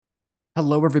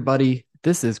Hello, everybody.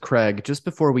 This is Craig. Just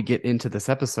before we get into this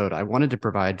episode, I wanted to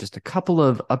provide just a couple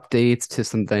of updates to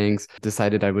some things.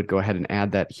 Decided I would go ahead and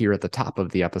add that here at the top of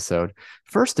the episode.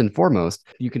 First and foremost,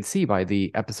 you can see by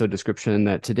the episode description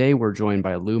that today we're joined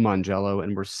by Lou Mongello,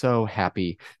 and we're so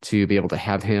happy to be able to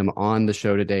have him on the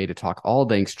show today to talk all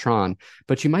things Tron.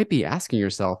 But you might be asking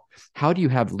yourself, how do you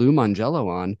have Lou Mongello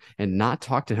on and not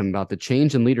talk to him about the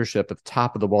change in leadership at the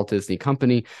top of the Walt Disney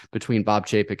Company between Bob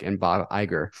Chapek and Bob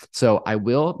Iger? So I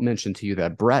will mention to you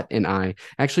that Brett and I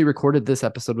actually recorded this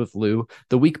episode with Lou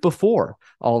the week before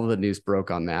all of the news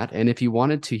broke on that. And if you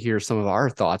wanted to hear some of our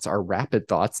thoughts, our rapid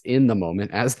thoughts in the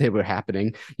moment as they were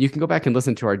happening, you can go back and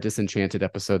listen to our Disenchanted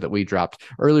episode that we dropped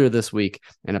earlier this week.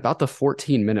 And about the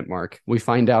 14-minute mark, we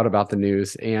find out about the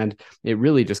news, and it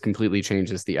really just completely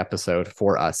changes the episode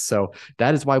for us. So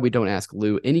that is why we don't ask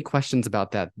Lou any questions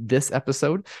about that this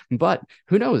episode. But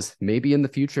who knows? Maybe in the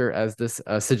future, as this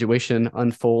situation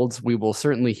unfolds, we will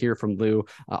certainly hear from Lou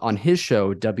on his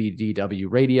show, WDW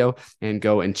Radio, and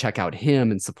go and check out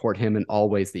him and support him in all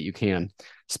ways that you can.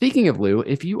 Speaking of Lou,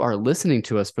 if you are listening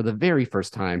to us for the very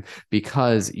first time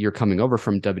because you're coming over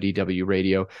from WDW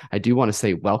Radio, I do want to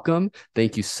say welcome.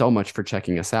 Thank you so much for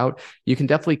checking us out. You can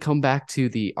definitely come back to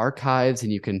the archives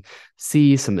and you can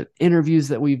see some interviews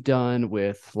that we've done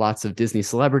with lots of Disney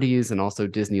celebrities and also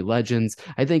Disney legends.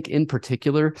 I think in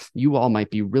particular, you all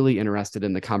might be really interested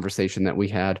in the conversation that we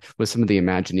had with some of the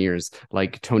Imagineers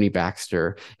like Tony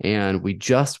Baxter. And we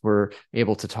just were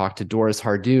able to talk to Doris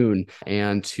Hardoon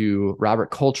and to Robert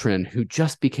Coltrane, who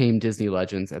just became Disney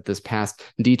legends at this past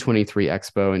D23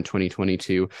 Expo in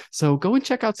 2022. So go and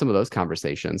check out some of those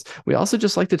conversations. We also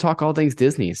just like to talk all things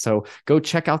Disney. So go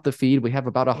check out the feed. We have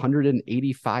about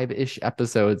 185-ish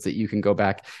episodes that you can go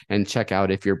back and check out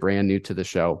if you're brand new to the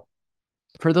show.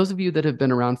 For those of you that have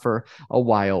been around for a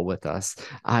while with us,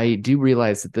 I do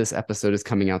realize that this episode is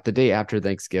coming out the day after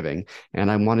Thanksgiving. And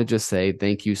I want to just say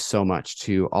thank you so much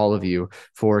to all of you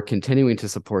for continuing to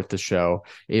support the show.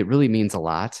 It really means a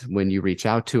lot when you reach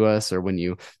out to us or when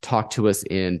you talk to us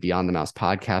in Beyond the Mouse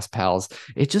podcast pals.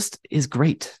 It just is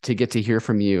great to get to hear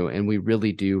from you. And we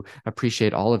really do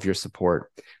appreciate all of your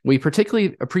support. We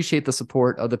particularly appreciate the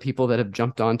support of the people that have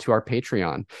jumped onto our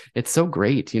Patreon. It's so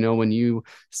great. When you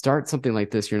start something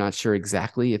like this, you're not sure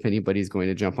exactly if anybody's going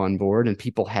to jump on board, and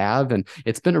people have. And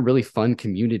it's been a really fun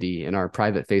community in our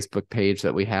private Facebook page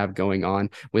that we have going on.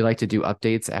 We like to do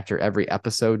updates after every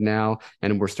episode now,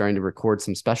 and we're starting to record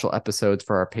some special episodes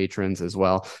for our patrons as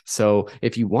well. So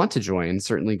if you want to join,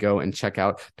 certainly go and check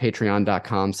out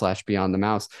patreon.com/beyond the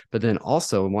mouse. But then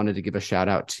also wanted to give a shout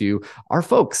out to our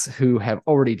folks who have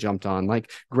already jumped on,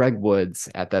 like Greg Woods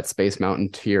at that Space Mountain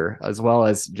tier, as well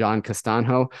as John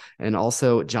Castanho, and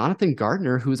also Jonathan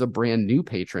Gardner, who's a brand new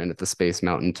patron at the Space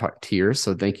Mountain tier.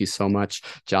 So thank you so much,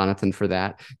 Jonathan, for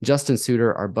that. Justin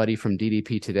Suter, our buddy from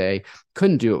DDP Today,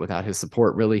 couldn't do it without his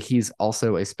support, really. He's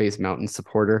also a Space Mountain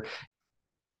supporter.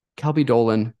 Kelby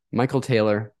Dolan, Michael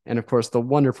Taylor, and of course, the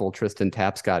wonderful Tristan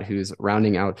Tapscott, who's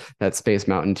rounding out that Space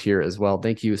Mountain tier as well.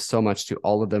 Thank you so much to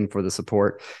all of them for the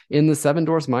support. In the Seven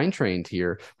Doors Mine Train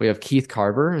tier, we have Keith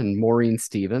Carver and Maureen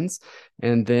Stevens.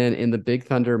 And then in the Big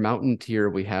Thunder Mountain tier,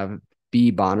 we have B.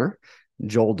 Bonner,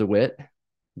 Joel DeWitt,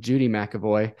 Judy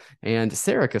McAvoy, and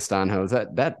Sarah Castanho.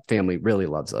 That family really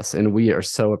loves us, and we are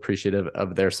so appreciative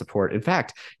of their support. In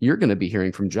fact, you're going to be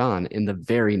hearing from John in the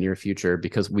very near future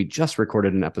because we just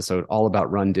recorded an episode all about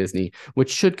Run Disney,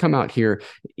 which should come out here,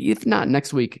 if not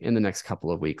next week, in the next couple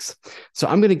of weeks. So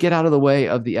I'm going to get out of the way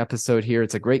of the episode here.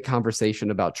 It's a great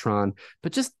conversation about Tron,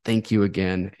 but just thank you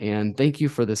again, and thank you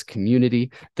for this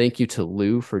community. Thank you to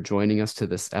Lou for joining us to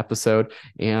this episode,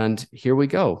 and here we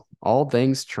go. All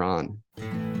things Tron.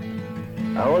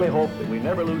 I only hope that we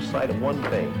never lose sight of one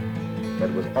thing,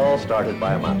 that it was all started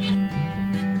by a mouse.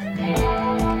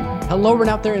 Hello, everyone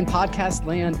out there in podcast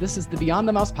land. This is the Beyond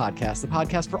the Mouse podcast, the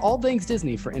podcast for all things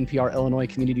Disney for NPR Illinois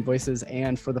Community Voices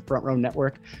and for the Front Row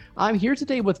Network. I'm here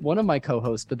today with one of my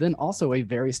co-hosts, but then also a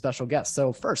very special guest.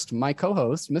 So first, my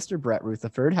co-host, Mr. Brett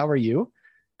Rutherford. How are you?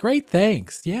 Great,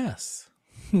 thanks. Yes.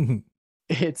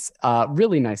 It's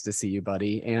really nice to see you,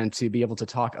 buddy, and to be able to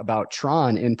talk about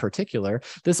Tron in particular.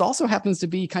 This also happens to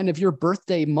be kind of your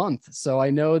birthday month, so I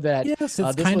know that Yes,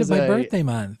 it's kind of my birthday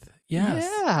month. Yes.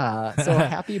 Yeah. So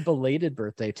happy belated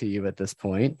birthday to you at this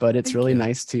point, but it's Thank really you.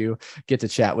 nice to get to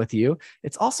chat with you.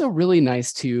 It's also really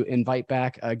nice to invite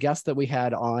back a guest that we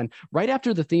had on right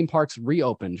after the theme parks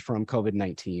reopened from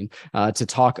COVID-19 to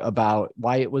talk about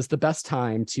why it was the best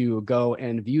time to go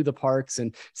and view the parks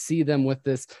and see them with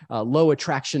this low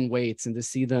attraction weights and to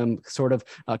see them sort of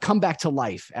come back to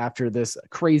life after this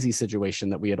crazy situation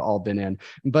that we had all been in.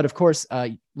 But of course,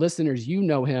 listeners, you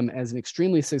know him as an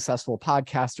extremely successful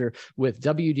podcaster with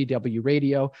WDW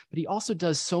Radio, but he also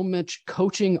does so much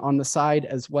coaching on the side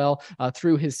as well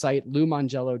through his site,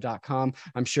 LouMongello.com.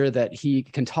 I'm sure that he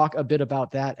can talk a bit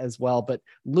about that as well. But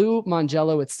Lou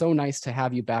Mongello, it's so nice to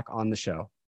have you back on the show.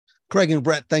 Craig and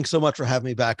Brett, thanks so much for having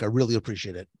me back. I really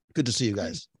appreciate it. Good to see you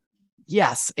guys.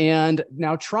 Yes. And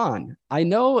now, Tron, I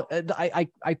know I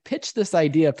pitched this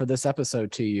idea for this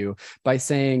episode to you by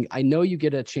saying, I know you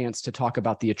get a chance to talk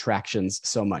about the attractions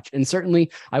so much. And certainly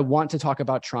I want to talk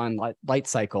about Tron Light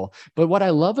Cycle. But what I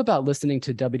love about listening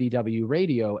to WDW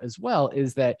Radio as well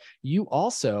is that you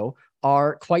also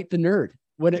are quite the nerd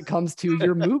when it comes to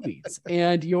your movies,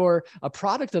 and you're a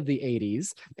product of the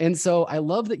 80s. And so I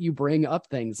love that you bring up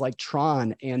things like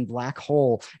Tron and Black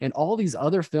Hole and all these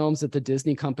other films that the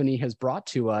Disney company has brought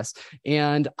to us.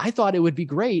 And I thought it would be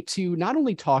great to not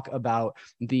only talk about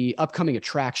the upcoming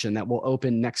attraction that will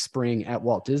open next spring at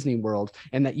Walt Disney World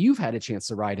and that you've had a chance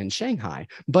to ride in Shanghai,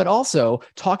 but also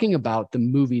talking about the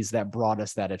movies that brought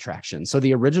us that attraction. So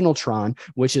the original Tron,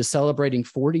 which is celebrating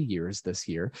 40 years this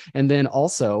year, and then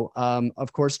also,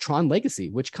 of course, Tron Legacy,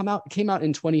 which came out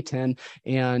in 2010.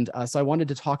 And so I wanted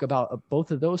to talk about both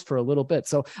of those for a little bit.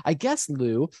 So I guess,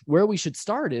 Lou, where we should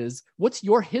start is, what's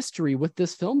your history with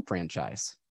this film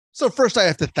franchise? So first I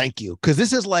have to thank you, because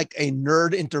this is like a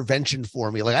nerd intervention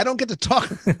for me. Like, I don't get to talk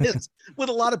this with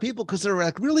a lot of people because they're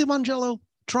like, really, Mongello?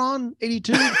 Tron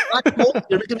 82, Black Hole?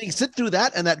 You're making me sit through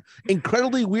that and that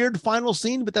incredibly weird final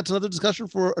scene, but that's another discussion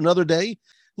for another day.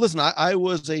 Listen, I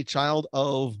was a child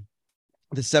of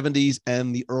the 70s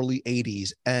and the early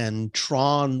 80s, and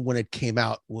Tron, when it came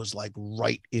out, was like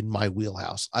right in my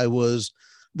wheelhouse. I was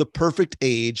the perfect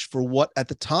age for what at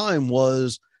the time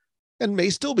was, and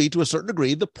may still be to a certain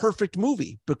degree, the perfect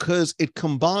movie, because it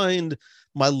combined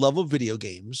my love of video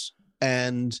games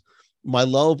and my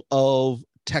love of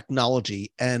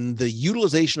technology and the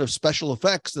utilization of special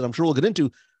effects that I'm sure we'll get into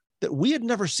that we had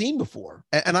never seen before.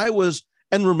 And I was,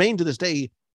 and remain to this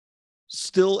day,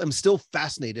 am still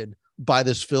fascinated by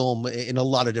this film in a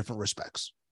lot of different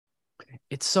respects.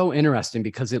 It's so interesting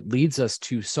because it leads us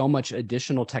to so much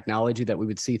additional technology that we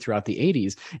would see throughout the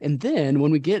 80s. And then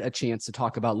when we get a chance to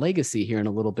talk about Legacy here in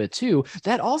a little bit too,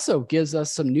 that also gives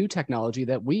us some new technology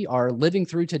that we are living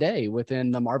through today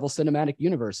within the Marvel Cinematic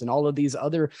Universe and all of these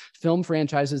other film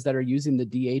franchises that are using the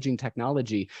de-aging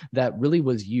technology that really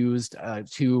was used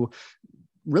to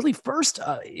really first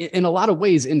in a lot of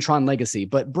ways in Tron Legacy.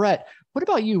 But Brett, what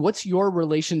about you? What's your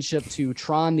relationship to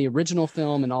Tron, the original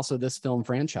film, and also this film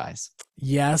franchise?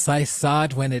 Yes, I saw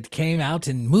it when it came out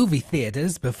in movie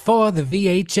theaters before the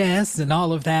VHS and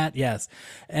all of that. Yes.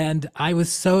 And I was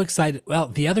so excited. Well,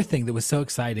 the other thing that was so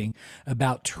exciting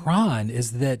about Tron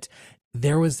is that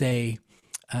there was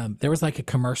like a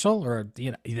commercial, or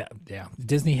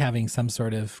Disney having some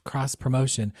sort of cross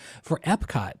promotion for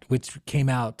Epcot, which came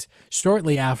out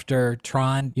shortly after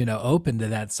Tron, opened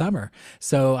that summer.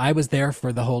 So I was there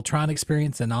for the whole Tron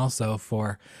experience and also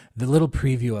for the little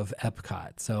preview of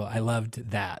Epcot. So I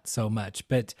loved that so much.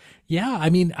 But yeah, I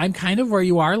mean, I'm kind of where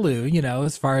you are, Lou,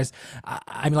 as far as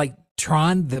I'm like,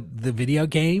 Tron, the video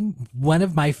game, one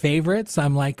of my favorites.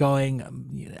 I'm like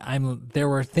there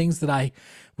were things that I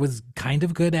was kind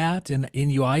of good at, and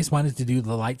you always wanted to do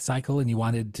the light cycle, and you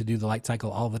wanted to do the light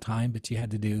cycle all the time, but you had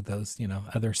to do those,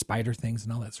 other spider things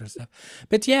and all that sort of stuff.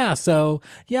 But yeah, so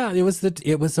yeah, it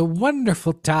was a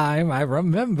wonderful time. I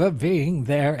remember being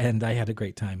there, and I had a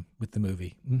great time with the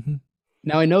movie. Mm-hmm.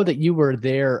 Now, I know that you were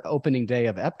there opening day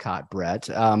of Epcot, Brett,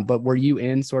 but were you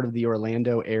in sort of the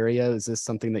Orlando area? Is this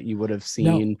something that you would have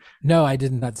seen? No, I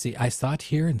did not see. I saw it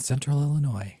here in Central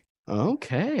Illinois.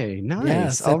 Okay, nice.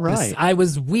 Yes, all right. I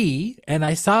was and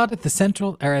I saw it at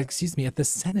the at the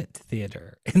Senate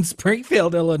Theater in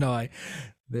Springfield, Illinois.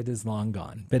 That is long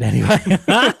gone. But anyway.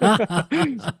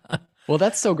 Well,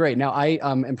 that's so great. Now,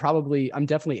 I'm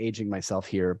definitely aging myself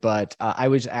here, but I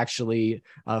was actually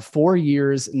 4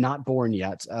 years not born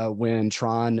yet when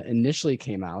Tron initially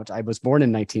came out. I was born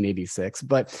in 1986,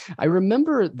 but I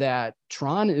remember that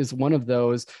Tron is one of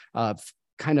those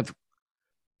kind of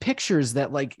pictures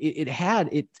that like it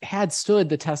had stood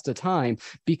the test of time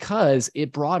because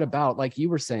it brought about, like you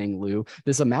were saying, Lou,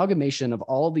 this amalgamation of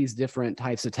all these different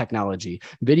types of technology.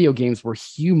 Video games were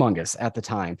humongous at the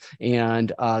time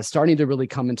and starting to really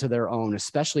come into their own,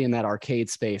 especially in that arcade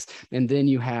space. And then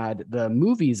you had the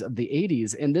movies of the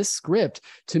 80s, and this script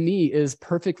to me is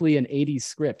perfectly an 80s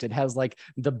script. It has like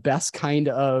the best kind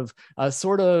of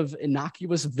sort of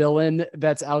innocuous villain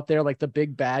that's out there, like the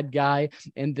big bad guy,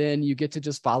 and then you get to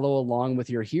just follow along with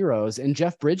your heroes. And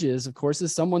Jeff Bridges, of course,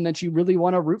 is someone that you really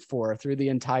want to root for through the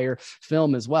entire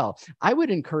film as well. I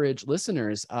would encourage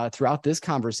listeners throughout this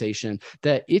conversation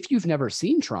that if you've never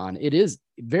seen Tron, it is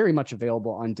very much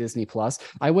available on Disney Plus.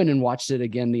 I went and watched it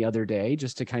again the other day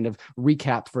just to kind of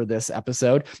recap for this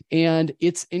episode. And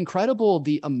it's incredible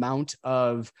the amount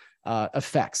of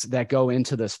effects that go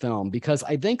into this film, because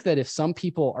I think that if some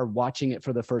people are watching it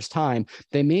for the first time,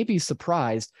 they may be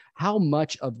surprised how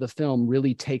much of the film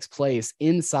really takes place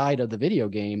inside of the video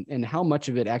game and how much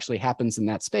of it actually happens in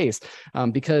that space.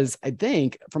 Because I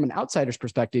think from an outsider's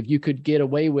perspective, you could get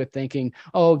away with thinking,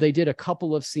 oh, they did a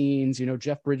couple of scenes, you know,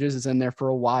 Jeff Bridges is in there for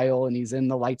a while and he's in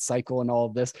the light cycle and all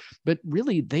of this, but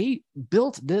really they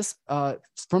built this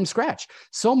from scratch.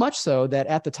 So much so that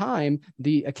at the time,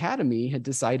 the Academy had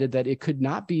decided that it could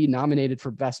not be nominated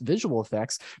for Best Visual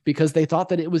Effects because they thought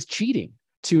that it was cheating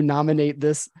to nominate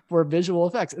this for visual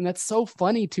effects. And that's so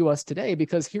funny to us today,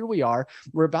 because here we are,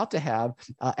 we're about to have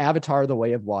Avatar: The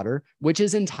Way of Water, which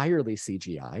is entirely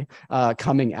CGI,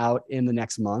 coming out in the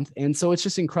next month. And so it's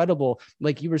just incredible,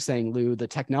 like you were saying, Lou, the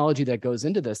technology that goes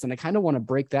into this. And I kind of want to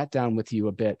break that down with you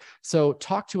a bit. So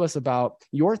talk to us about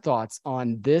your thoughts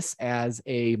on this as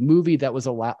a movie that was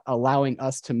allowing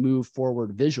us to move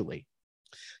forward visually.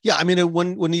 Yeah, I mean,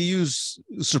 when you use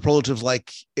superlatives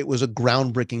like it was a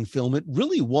groundbreaking film, it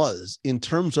really was in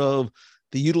terms of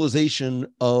the utilization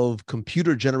of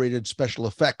computer-generated special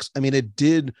effects. I mean, it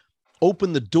did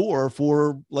open the door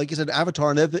for, like you said, Avatar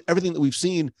and everything that we've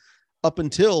seen up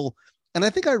until. And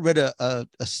I think I read a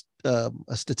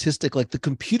statistic, like the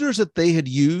computers that they had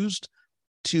used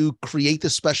to create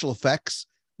the special effects,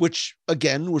 which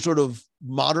again were sort of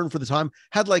modern for the time,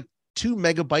 had like 2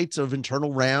 megabytes of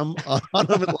internal RAM on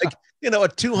them, like, you know, a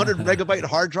 200 megabyte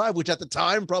hard drive, which at the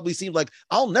time probably seemed like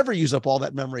I'll never use up all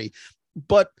that memory.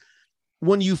 But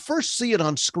when you first see it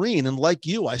on screen, and like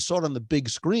you, I saw it on the big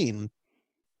screen,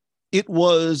 it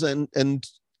was and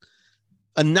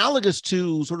analogous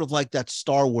to sort of like that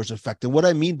Star Wars effect. And what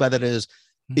I mean by that is,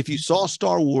 if you saw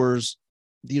Star Wars,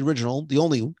 the original, the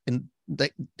only in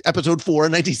episode 4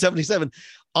 in 1977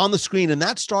 on the screen, and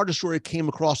that Star Destroyer came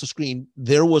across the screen,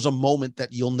 there was a moment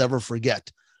that you'll never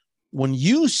forget. When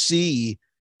you see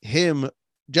him,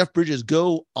 Jeff Bridges,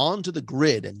 go onto the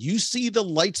grid and you see the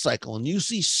light cycle and you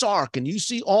see Sark and you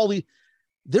see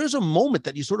there's a moment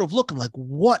that you sort of look and like,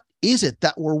 what is it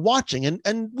that we're watching?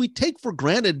 And we take for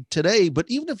granted today, but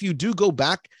even if you do go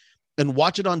back and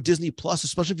watch it on Disney Plus,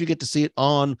 especially if you get to see it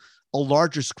on a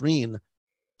larger screen,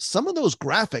 some of those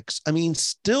graphics, I mean,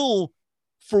 still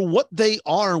for what they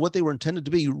are and what they were intended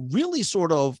to be, really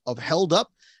sort of held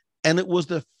up. And it was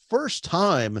the first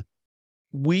time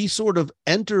we sort of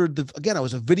entered again, I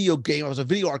was a video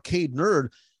arcade nerd.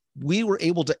 We were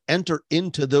able to enter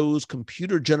into those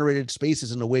computer generated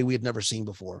spaces in a way we had never seen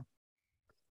before.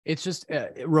 It's just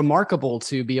remarkable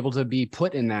to be able to be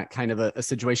put in that kind of a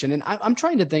situation. And I'm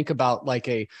trying to think about like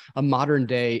a modern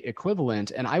day equivalent.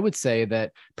 And I would say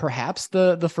that perhaps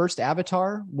the first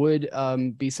Avatar would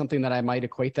be something that I might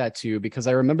equate that to, because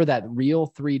I remember that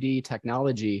real 3D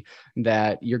technology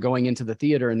that you're going into the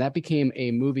theater, and that became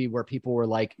a movie where people were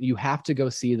like, you have to go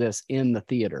see this in the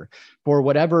theater for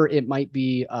whatever it might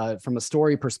be from a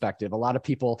story perspective. A lot of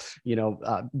people, you know,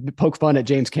 poke fun at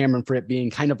James Cameron for it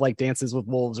being kind of like Dances with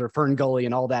Wolves or Fern Gully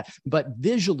and all that. But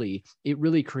visually, it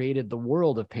really created the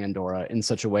world of Pandora in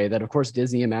such a way that, of course,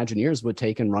 Disney Imagineers would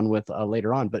take and run with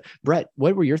later on. But Brett,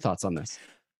 what were your thoughts on this?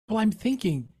 Well, I'm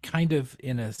thinking kind of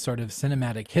in a sort of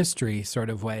cinematic history sort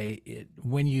of way.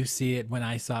 When you see it, when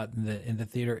I saw it in the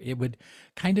theater, it would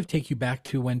kind of take you back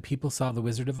to when people saw The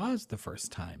Wizard of Oz the first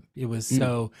time. It was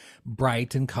so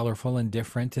bright and colorful and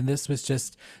different. And this was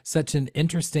just such an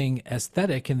interesting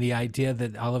aesthetic, and the idea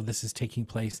that all of this is taking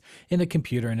place in a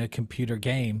computer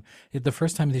game. The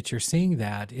first time that you're seeing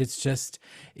that, it's just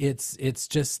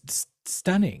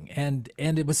stunning. And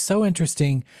it was so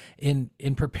interesting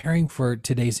in preparing for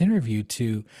today's interview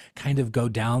to kind of go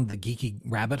down the geeky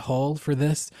rabbit hole for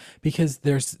this, because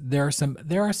there are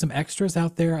some extras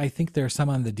out there. I think there are some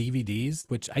on the DVDs,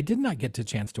 which I did not get a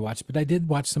chance to watch, but I did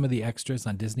watch some of the extras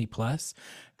on Disney Plus.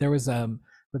 There was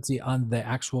let's see, on the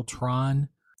actual Tron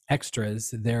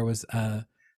extras, there was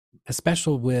a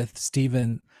special with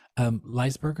Steven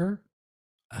Leisberger,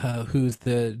 who's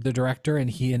the director, and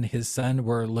he and his son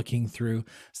were looking through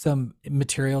some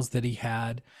materials that he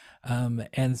had,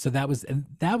 and so that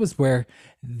was where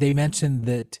they mentioned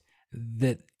that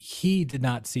he did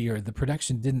not see, or the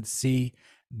production didn't see,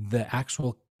 the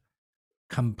actual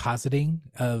compositing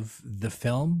of the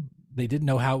film. They didn't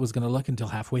know how it was going to look until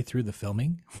halfway through the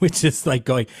filming, which is like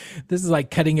going, this is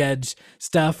like cutting edge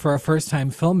stuff for a first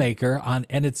time filmmaker on,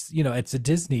 and it's, it's a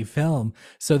Disney film.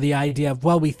 So the idea of,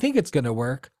 well, we think it's going to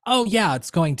work. Oh yeah,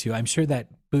 it's going to. I'm sure that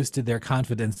boosted their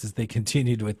confidence as they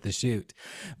continued with the shoot.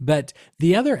 But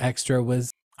the other extra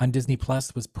was on Disney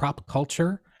Plus was prop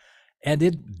culture. And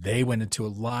they went into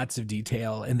lots of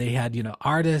detail, and they had,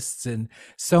 artists and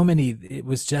so many, it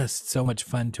was just so much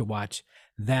fun to watch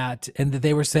that. And that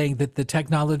they were saying that the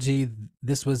technology,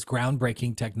 this was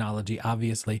groundbreaking technology,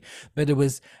 obviously, but it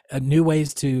was new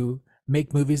ways to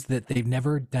make movies that they've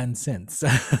never done since.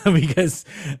 because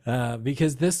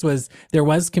there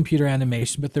was computer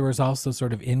animation, but there was also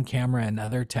sort of in camera and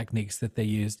other techniques that they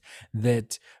used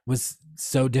that was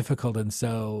so difficult and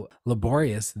so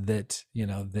laborious that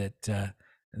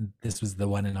this was the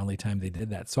one and only time they did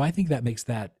that. So I think that makes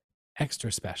that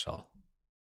extra special.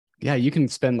 Yeah, you can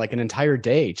spend like an entire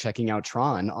day checking out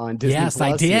Tron on Disney Yes,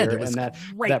 Plus I did. here, It was and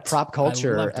great. that prop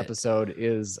culture episode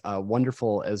is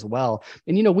wonderful as well.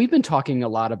 And we've been talking a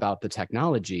lot about the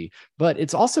technology, but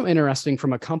it's also interesting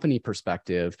from a company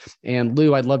perspective. And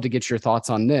Lou, I'd love to get your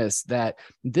thoughts on this. That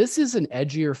this is an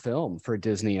edgier film for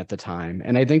Disney at the time,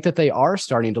 and I think that they are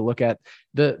starting to look at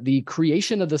the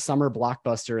creation of the summer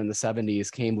blockbuster in the 70s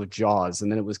came with Jaws,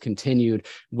 and then it was continued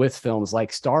with films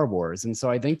like Star Wars. And so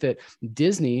I think that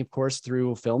Disney, of course,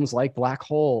 through films like Black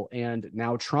Hole and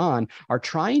now Tron, are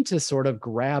trying to sort of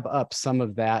grab up some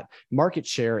of that market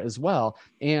share as well.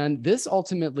 And this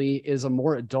ultimately is a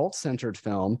more adult-centered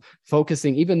film,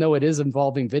 focusing, even though it is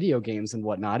involving video games and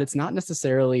whatnot, it's not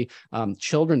necessarily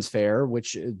children's fare,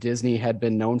 which Disney had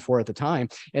been known for at the time.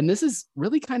 And this is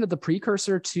really kind of the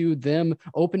precursor to them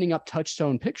opening up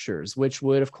Touchstone Pictures, which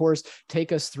would, of course,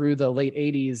 take us through the late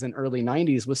 80s and early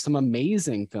 90s with some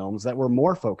amazing films that were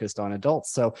more focused on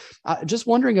adults. So just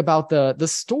wondering about the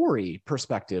story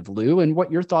perspective, Lou, and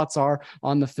what your thoughts are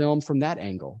on the film from that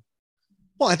angle.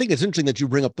 Well, I think it's interesting that you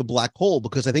bring up the Black Hole,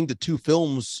 because I think the two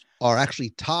films are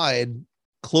actually tied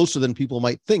closer than people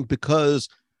might think, because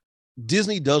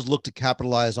Disney does look to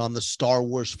capitalize on the Star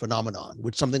Wars phenomenon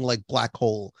with something like Black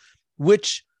Hole,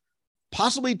 which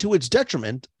possibly to its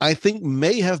detriment, I think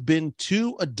may have been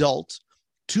too adult,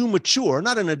 too mature,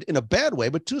 not in a bad way,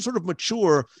 but too sort of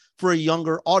mature for a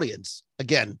younger audience.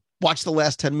 Again, watch the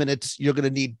last 10 minutes. You're going to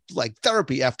need like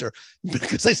therapy after,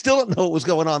 because I still don't know what was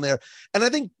going on there. And I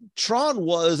think Tron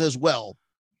was as well.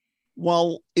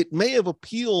 While it may have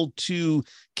appealed to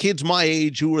kids my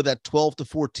age who were that 12 to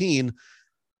 14,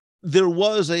 there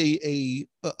was a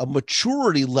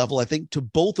maturity level, I think, to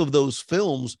both of those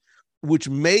films, which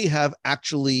may have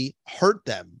actually hurt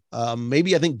them.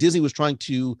 Maybe I think Disney was trying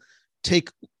to take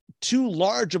too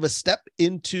large of a step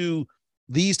into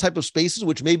these type of spaces,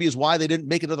 which maybe is why they didn't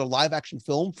make another live action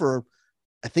film for,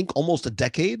 I think, almost a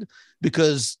decade,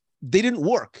 because they didn't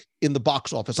work in the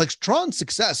box office. Like Tron's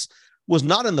success was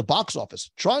not in the box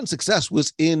office. Tron's success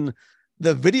was in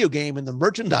the video game and the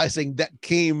merchandising that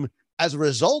came as a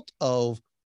result of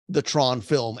the Tron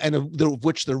film, and of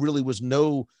which there really was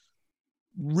no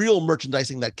real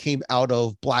merchandising that came out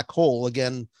of Black Hole,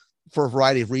 again, for a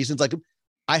variety of reasons. Like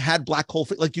I had Black Hole,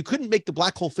 like you couldn't make the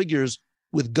Black Hole figures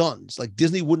with guns. Like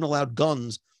Disney wouldn't allow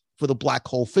guns for the Black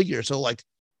Hole figure. So like,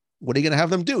 what are you going to have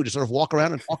them do? Just sort of walk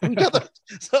around and talk to each other.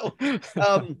 So,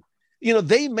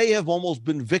 they may have almost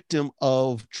been victim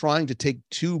of trying to take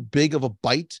too big of a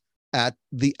bite at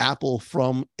the apple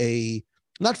from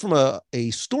not from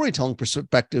a storytelling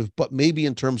perspective, but maybe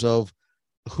in terms of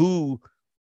who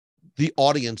the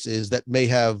audience is that may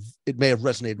have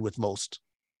resonated with most.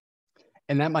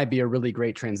 And that might be a really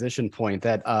great transition point,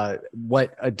 that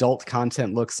what adult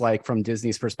content looks like from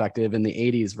Disney's perspective in the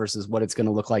 80s versus what it's going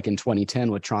to look like in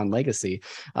 2010 with Tron Legacy.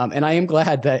 And I am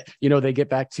glad that, they get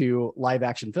back to live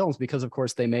action films, because of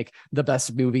course they make the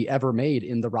best movie ever made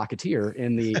in The Rocketeer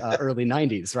in the early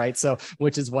 90s, right? So,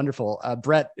 which is wonderful.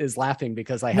 Brett is laughing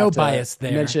because I have I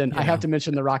have to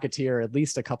mention The Rocketeer at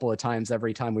least a couple of times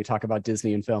every time we talk about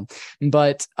Disney and film.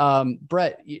 But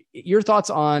Brett, your thoughts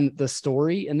on the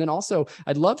story, and then also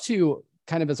I'd love to,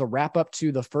 kind of as a wrap up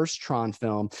to the first Tron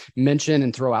film, mention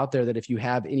and throw out there that if you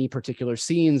have any particular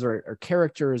scenes or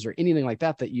characters or anything like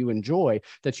that that you enjoy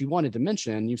that you wanted to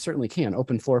mention, you certainly can.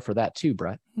 Open floor for that too,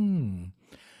 Brett.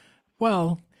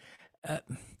 Well,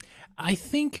 I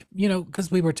think,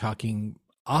 because we were talking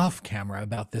off camera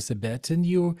about this a bit, and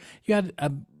you had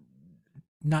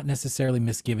not necessarily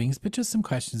misgivings, but just some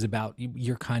questions about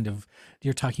you're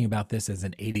talking about this as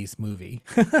an 80s movie,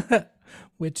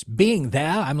 which being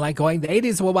there, I'm like going, the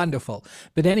 80s were wonderful.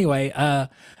 But anyway, I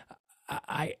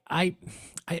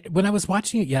when I was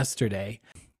watching it yesterday,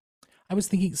 I was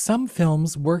thinking some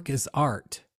films work as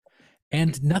art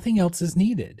and nothing else is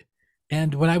needed.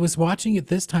 And when I was watching it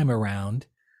this time around,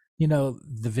 the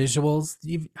visuals,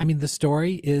 I mean, the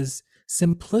story is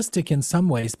simplistic in some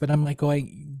ways, but I'm like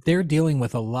going, they're dealing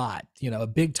with a lot, a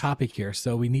big topic here.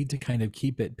 So we need to kind of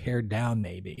keep it pared down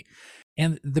maybe.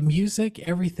 And the music,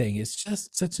 everything is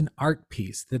just such an art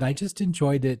piece that I just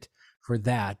enjoyed it for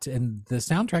that. And the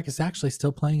soundtrack is actually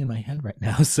still playing in my head right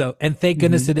now. So, and thank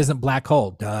goodness it isn't Black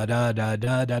Hole. Da, da, da,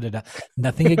 da, da, da, da.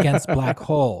 Nothing against Black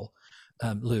Hole,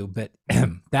 Lou, but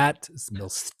that will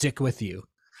stick with you.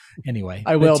 Anyway,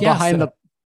 I will.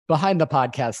 Behind the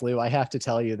podcast, Lou, I have to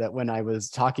tell you that when I was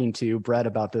talking to Brett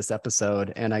about this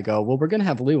episode and I go, well, we're going to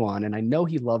have Lou on and I know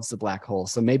he loves the Black Hole,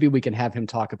 so maybe we can have him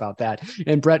talk about that.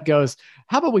 And Brett goes,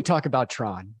 how about we talk about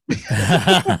Tron?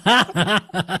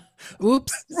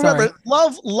 Oops. Remember,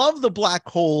 love the Black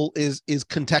Hole is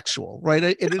contextual, right?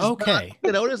 It is okay.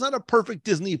 Not, it is not a perfect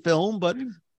Disney film, but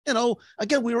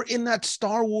again, we were in that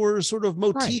Star Wars sort of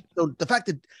motif. Right. So the fact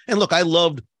that, and look, I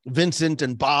loved Vincent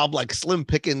and Bob, like Slim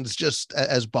Pickens, just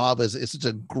as Bob is such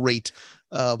a great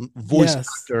voice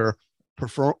actor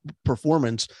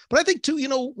performance. But I think too,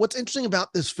 what's interesting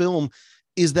about this film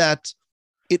is that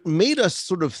it made us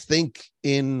sort of think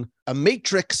in a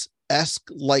Matrix-esque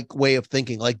like way of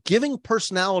thinking, like giving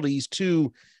personalities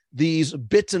to these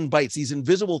bits and bytes, these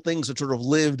invisible things that sort of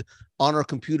lived on our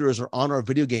computers or on our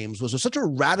video games was such a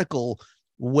radical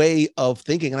way of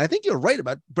thinking. And I think you're right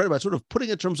about Brett, about sort of putting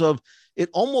it in terms of it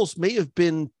almost may have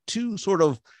been too sort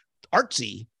of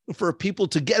artsy for people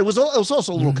to get. It was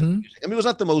also a little confusing. I mean, it was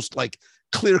not the most like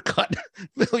clear cut.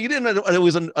 You didn't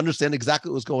always understand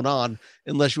exactly what was going on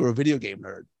unless you were a video game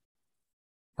nerd.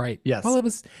 Right. Yes. Well,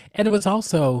 it was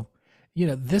also,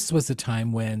 this was a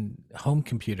time when home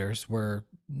computers were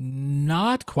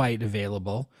not quite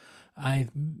available. I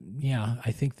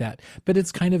think that, but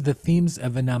it's kind of the themes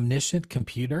of an omniscient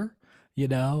computer,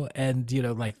 and,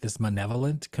 like this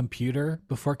malevolent computer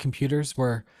before computers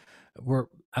were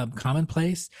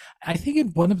commonplace. I think in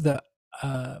one of the,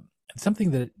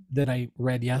 something that I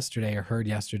read yesterday or heard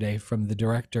yesterday from the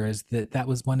director is that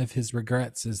was one of his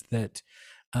regrets, is that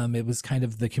it was kind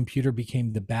of the computer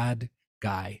became the bad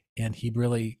guy, and he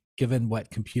really, given what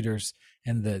computers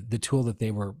and the tool that they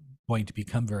were going to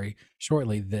become very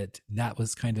shortly, that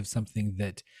was kind of something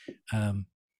that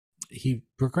he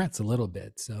regrets a little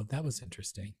bit. So that was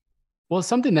interesting. Well,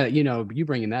 something that, you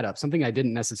bringing that up, something I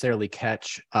didn't necessarily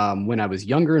catch when I was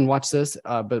younger and watched this,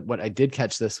 but what I did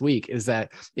catch this week is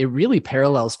that it really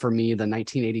parallels for me the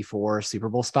 1984 Super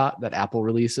Bowl spot that Apple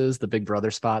releases, the Big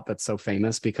Brother spot that's so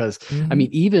famous, because I mean,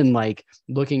 even like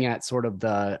looking at sort of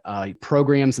the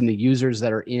programs and the users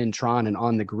that are in Tron and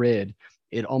on the grid,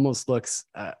 it almost looks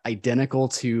identical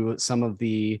to some of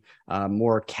the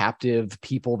more captive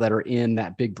people that are in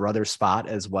that Big Brother spot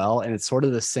as well. And it's sort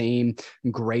of the same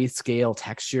grayscale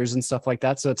textures and stuff like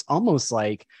that. So it's almost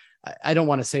like, I don't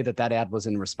want to say that ad was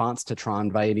in response to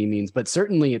Tron by any means, but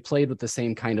certainly it played with the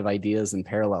same kind of ideas and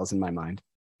parallels in my mind.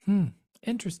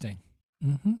 Interesting.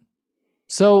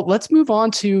 So let's move on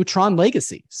to Tron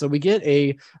Legacy. So we get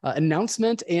a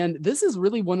announcement, and this is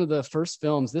really one of the first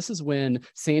films. This is when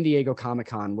San Diego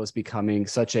Comic-Con was becoming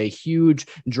such a huge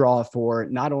draw for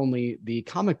not only the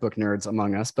comic book nerds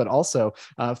among us, but also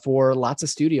for lots of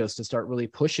studios to start really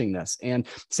pushing this. And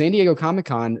San Diego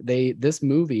Comic-Con, this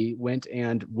movie went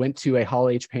to a Hall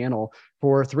H panel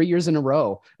for 3 years in a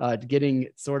row, getting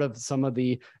sort of some of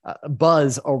the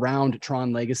buzz around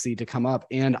Tron Legacy to come up.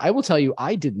 And I will tell you,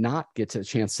 I did not get a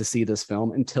chance to see this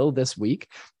film until this week,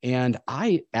 and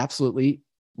I absolutely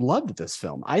loved this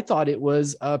film. I thought it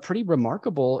was pretty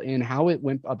remarkable in how it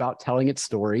went about telling its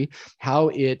story, how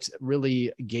it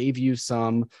really gave you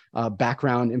some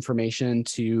background information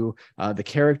to the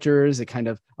characters. It kind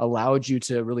of allowed you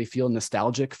to really feel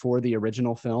nostalgic for the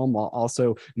original film while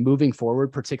also moving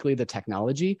forward, particularly the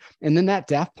technology. And then that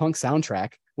Daft Punk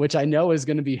soundtrack, which I know is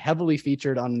going to be heavily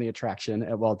featured on the attraction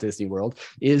at Walt Disney World,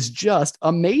 is just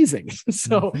amazing.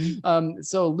 So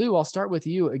Lou, I'll start with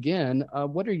you again.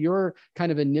 What are your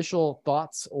kind of initial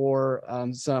thoughts or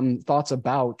some thoughts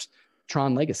about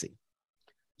Tron Legacy?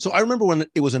 So I remember when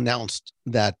it was announced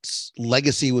that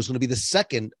Legacy was going to be the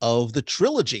second of the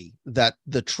trilogy that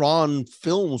the Tron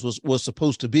films was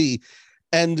supposed to be.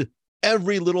 And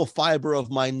every little fiber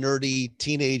of my nerdy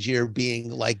teenage year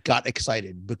being like, got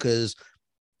excited, because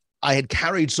I had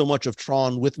carried so much of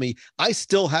Tron with me. I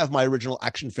still have my original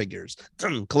action figures,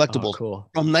 collectibles cool.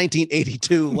 from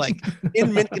 1982, like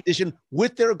in mint condition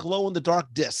with their glow in the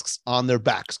dark discs on their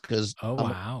backs because Oh, I'm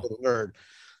wow. a nerd.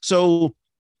 So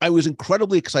I was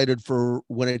incredibly excited for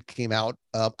when it came out.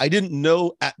 I didn't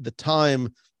know at the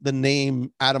time the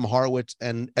name Adam Horowitz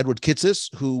and Edward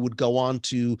Kitsis, who would go on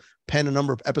to pen a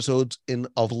number of episodes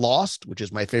of Lost, which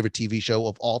is my favorite TV show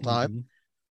of all time.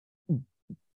 Mm-hmm.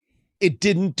 It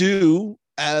didn't do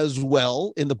as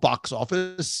well in the box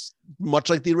office,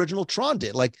 much like the original Tron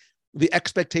did. Like the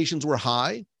expectations were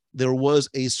high. There was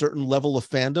a certain level of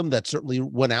fandom that certainly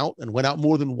went out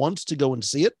more than once to go and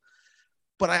see it.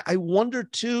 But I wonder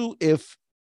too if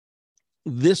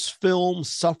this film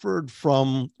suffered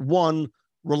from, one,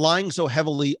 relying so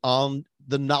heavily on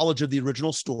the knowledge of the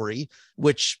original story,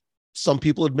 which some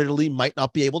people admittedly might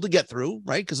not be able to get through,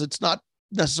 right? Because it's not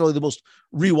necessarily the most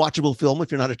rewatchable film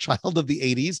if you're not a child of the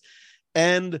 80s,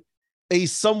 and a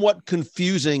somewhat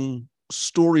confusing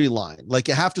storyline. Like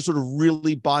you have to sort of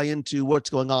really buy into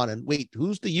what's going on and wait,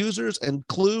 who's the users and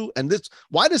Clue and this,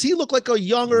 why does he look like a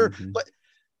younger, but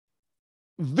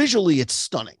visually it's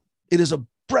stunning. It is a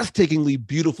breathtakingly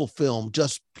beautiful film,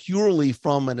 just purely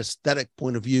from an aesthetic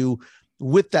point of view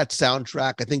with that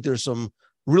soundtrack. I think there's some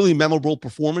really memorable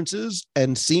performances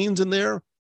and scenes in there,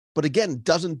 but again,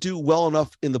 doesn't do well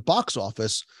enough in the box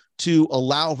office to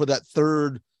allow for that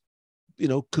third,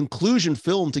 conclusion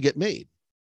film to get made.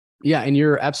 Yeah, and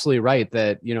you're absolutely right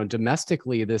that,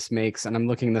 domestically this makes, and I'm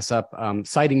looking this up,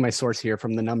 citing my source here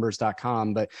from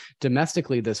thenumbers.com, but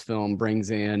domestically this film brings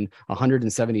in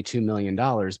 $172 million,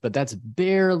 but that's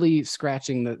barely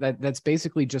scratching that's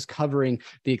basically just covering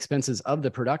the expenses of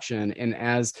the production. And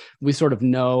as we sort of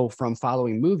know from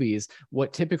following movies,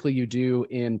 what typically you do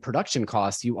in production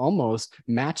costs, you almost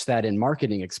match that in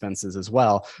marketing expenses as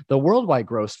well. The worldwide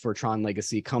gross for Tron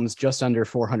Legacy comes just under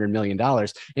 $400 million,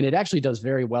 and it actually does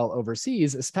very well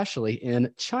overseas, especially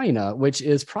in China, which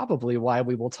is probably why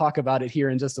we will talk about it here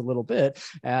in just a little bit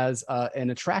as an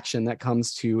attraction that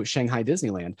comes to Shanghai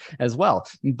Disneyland as well.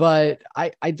 But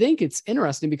I think it's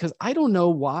interesting because I don't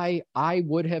know why I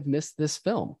would have missed this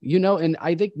film, and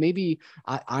I think maybe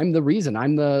I'm the reason.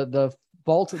 I'm the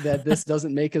fault that this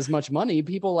doesn't make as much money.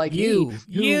 People like me who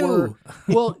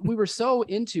we were so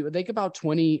into, think about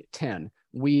 2010.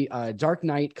 Dark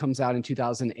Knight comes out in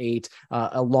 2008,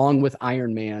 along with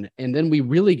Iron Man. And then we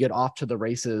really get off to the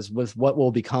races with what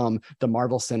will become the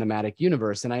Marvel Cinematic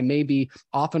Universe. And I may be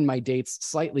off on my dates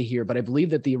slightly here, but I believe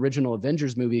that the original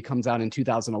Avengers movie comes out in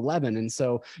 2011. And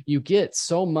so you get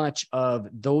so much of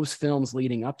those films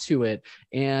leading up to it.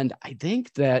 And I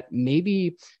think that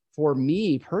maybe for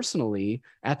me personally,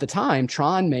 at the time,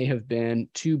 Tron may have been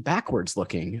too backwards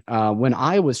looking when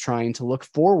I was trying to look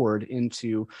forward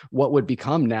into what would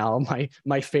become now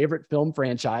my favorite film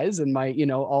franchise and my,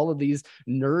 all of these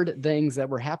nerd things that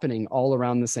were happening all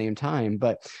around the same time.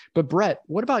 But Brett,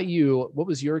 what about you? What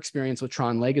was your experience with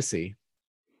Tron Legacy?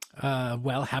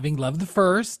 Well, having loved the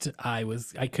first, I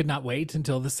could not wait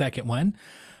until the second one.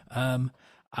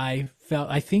 I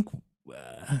think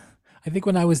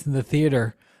when I was in the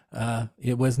theater,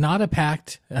 it was not a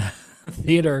packed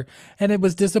theater, and it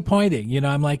was disappointing.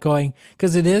 I'm like going,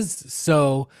 because it is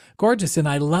so gorgeous, and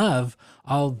I love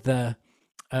all the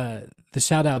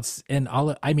shout outs and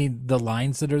the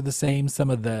lines that are the same. Some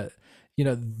of the,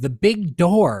 the big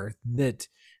door that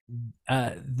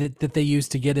they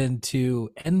used to get into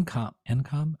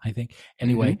NCOM, I think,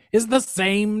 anyway, is the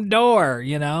same door,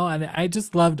 and I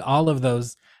just loved all of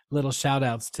those little shout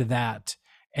outs to that.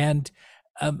 And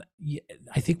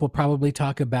I think we'll probably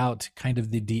talk about kind of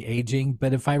the de-aging,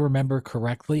 but if I remember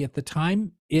correctly at the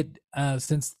time,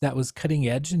 since that was cutting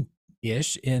edge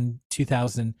ish in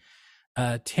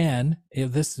 2010,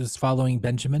 this was following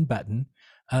Benjamin Button.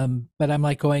 But I'm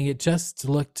like going, it just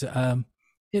looked,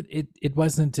 it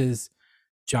wasn't as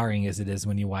jarring as it is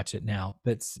when you watch it now,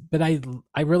 but I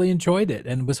really enjoyed it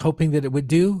and was hoping that it would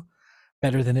do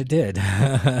better than it did.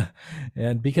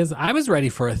 And because I was ready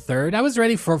for a third, I was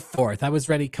ready for a fourth, I was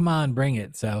ready, come on, bring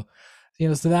it. So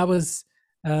so that was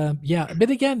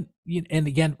but again,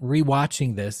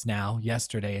 rewatching this now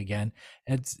yesterday again,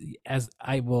 it's, as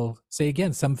I will say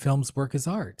again, some films work as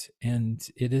art, and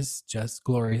it is just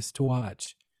glorious to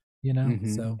watch,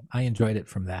 so I enjoyed it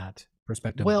from that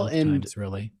perspective. Well, both and times,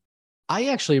 really. I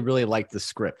actually really liked the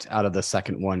script out of the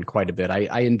second one quite a bit.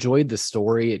 I enjoyed the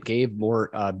story. It gave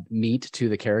more meat to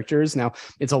the characters. Now,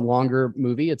 it's a longer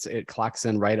movie. It clocks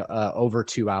in right over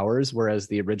 2 hours, whereas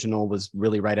the original was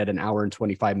really right at an hour and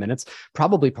 25 minutes.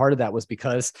 Probably part of that was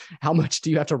because how much do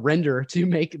you have to render to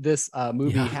make this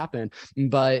movie happen?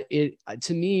 But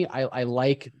to me, I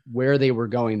like where they were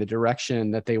going, the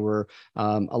direction that they were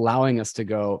allowing us to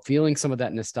go, feeling some of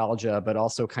that nostalgia, but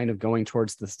also kind of going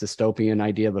towards this dystopian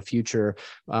idea of a future.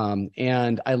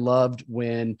 And I loved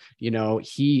when,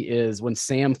 when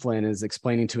Sam Flynn is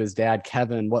explaining to his dad,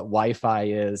 Kevin, what Wi-Fi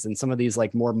is and some of these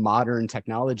like more modern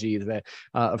technology that,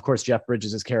 of course, Jeff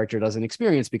Bridges' character doesn't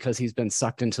experience because he's been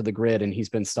sucked into the grid and he's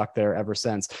been stuck there ever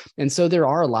since. And so there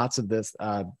are lots of this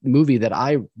movie that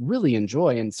I really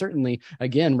enjoy, and certainly,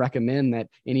 again, recommend that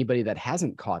anybody that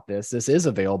hasn't caught this is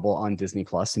available on Disney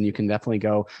Plus, and you can definitely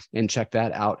go and check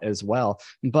that out as well.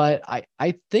 But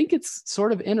I think it's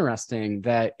sort of interesting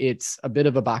that it's a bit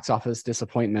of a box office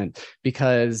disappointment,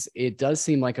 because it does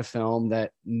seem like a film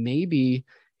that maybe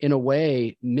in a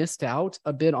way missed out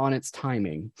a bit on its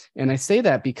timing. And I say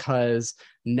that because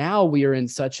now we are in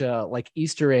such a like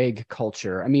Easter egg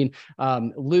culture. I mean,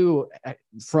 Lou,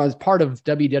 as part of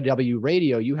WDW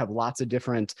Radio, you have lots of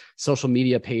different social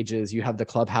media pages. You have the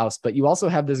Clubhouse, but you also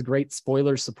have this great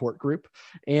spoiler support group.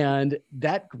 And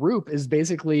that group is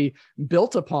basically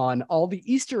built upon all the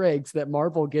Easter eggs that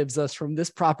Marvel gives us from this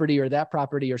property or that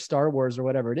property or Star Wars or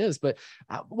whatever it is. But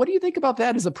what do you think about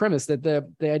that as a premise, that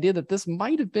the idea that this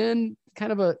might have been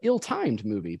kind of a ill-timed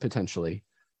movie potentially?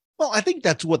 Well, I think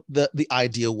that's what the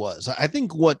idea was. I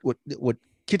think what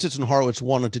Kitsis and Horowitz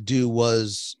wanted to do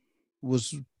was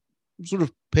sort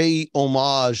of pay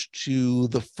homage to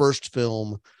the first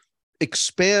film,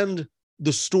 expand the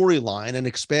storyline and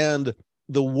expand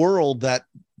the world that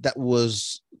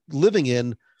was living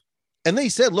in. And they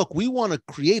said, look, we want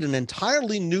to create an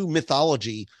entirely new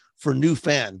mythology for new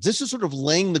fans. This is sort of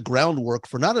laying the groundwork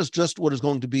for not as just what is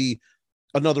going to be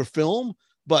another film,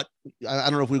 but I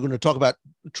don't know if we're going to talk about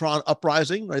Tron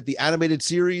Uprising, right? The animated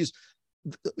series,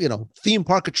 theme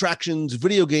park attractions,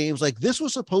 video games. Like, this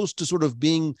was supposed to sort of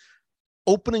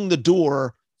opening the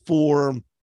door for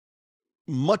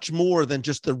much more than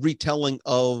just the retelling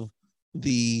of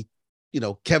the,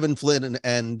 Kevin Flynn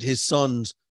and his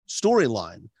son's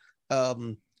storyline.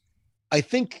 I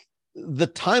think the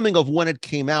timing of when it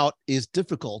came out is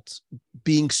difficult,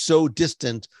 being so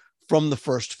distant from the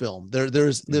first film.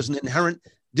 There's an inherent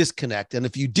disconnect. And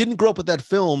if you didn't grow up with that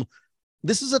film,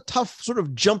 this is a tough sort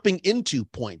of jumping into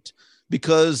point,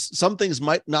 because some things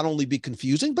might not only be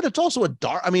confusing, but it's also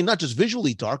not just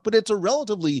visually dark, but it's a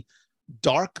relatively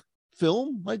dark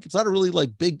film. Like, it's not a really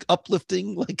like big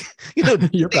uplifting, like,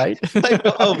 you're right, type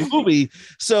of movie.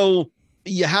 So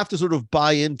you have to sort of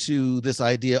buy into this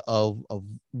idea of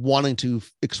wanting to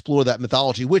explore that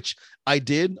mythology, which I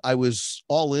did. I was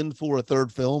all in for a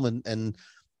third film, and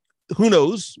who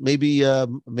knows, maybe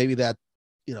that,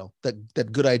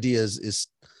 that good idea is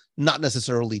not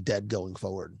necessarily dead going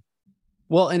forward.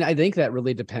 Well, and I think that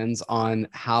really depends on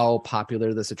how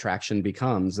popular this attraction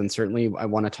becomes. And certainly I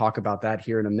want to talk about that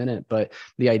here in a minute. But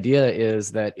the idea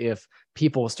is that if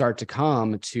people start to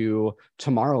come to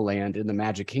Tomorrowland in the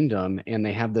Magic Kingdom and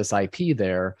they have this IP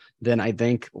there, then I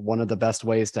think one of the best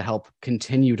ways to help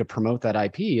continue to promote that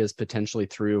IP is potentially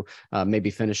through maybe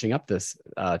finishing up this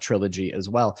trilogy as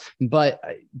well. But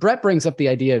Brett brings up the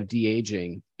idea of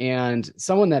de-aging. And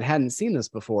someone that hadn't seen this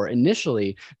before,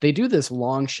 initially, they do this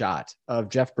long shot of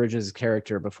Jeff Bridges'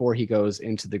 character before he goes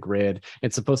into the grid.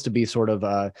 It's supposed to be sort of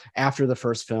after the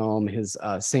first film. His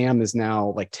Sam is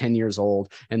now like 10 years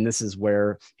old, and this is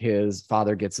where his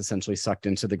father gets essentially sucked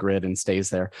into the grid and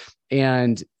stays there.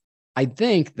 And I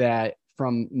think that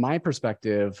from my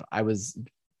perspective, I was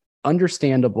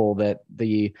understandable that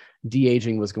the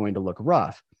de-aging was going to look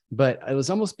rough. But it was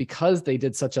almost because they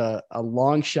did such a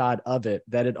long shot of it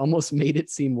that it almost made it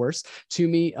seem worse to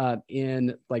me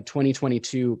in like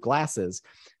 2022 glasses.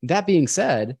 That being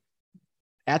said,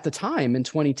 at the time in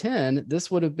 2010, this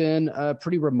would have been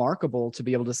pretty remarkable to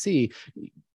be able to see.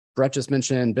 Brett just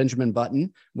mentioned Benjamin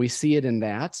Button. We see it in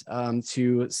that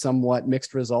to somewhat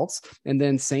mixed results. And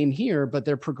then same here, but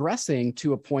they're progressing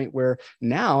to a point where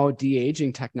now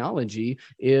de-aging technology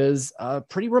is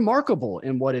pretty remarkable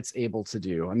in what it's able to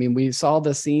do. I mean, we saw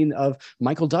the scene of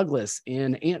Michael Douglas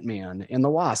in Ant-Man and the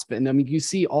Wasp. And I mean, you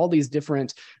see all these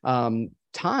different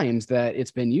times that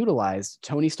it's been utilized.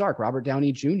 Tony Stark, Robert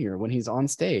Downey Jr., when he's on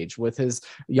stage with his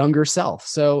younger self.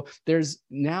 So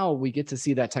now we get to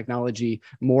see that technology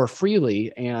more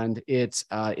freely, and it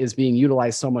is being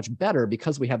utilized so much better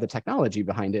because we have the technology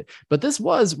behind it. But this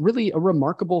was really a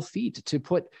remarkable feat to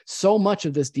put so much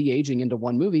of this de-aging into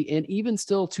one movie. And even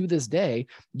still to this day,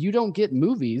 you don't get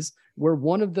movies where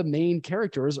one of the main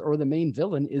characters or the main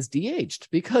villain is de-aged,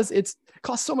 because it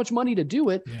costs so much money to do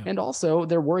it. Yeah. And also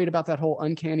they're worried about that whole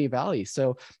uncanny valley.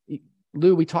 So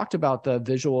Lou, we talked about the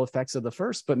visual effects of the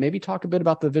first, but maybe talk a bit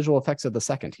about the visual effects of the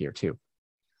second here too.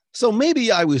 So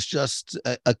maybe I was just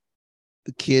a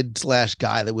kid /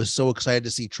 guy that was so excited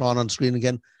to see Tron on screen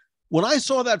again. When I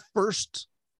saw that first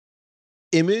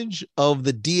image of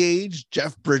the de-aged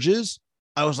Jeff Bridges,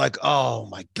 I was like, oh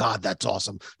my God, that's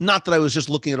awesome. Not that I was just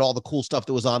looking at all the cool stuff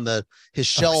that was on his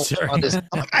shelf. On this, I'm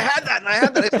like, I had that and I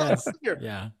had that. Yes. Here.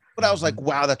 Yeah. But I was like,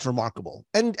 wow, that's remarkable.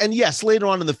 And yes, later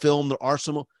on in the film, there are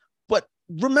some, but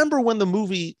remember when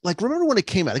it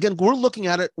came out? Again, we're looking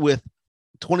at it with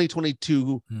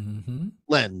 2022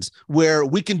 lens, where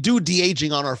we can do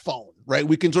de-aging on our phone, right?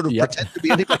 We can sort of pretend to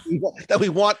be anything that we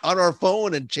want on our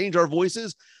phone and change our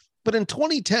voices. But in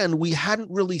 2010, we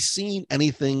hadn't really seen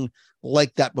anything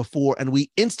like that before, and we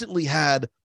instantly had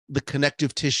the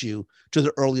connective tissue to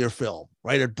the earlier film,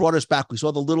 right? It brought us back. We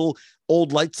saw the little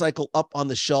old light cycle up on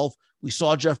the shelf. We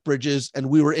saw Jeff Bridges, and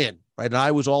we were in, right? And I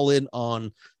was all in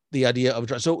on the idea of,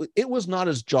 so it was not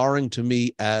as jarring to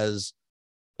me as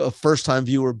a first-time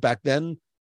viewer back then.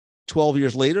 12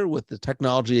 years later, with the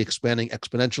technology expanding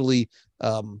exponentially,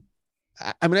 I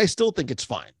mean, I still think it's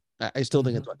fine. I still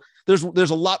think it's fine.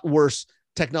 There's a lot worse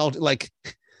technology. Like,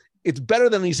 it's better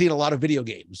than you see in a lot of video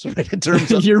games, right? In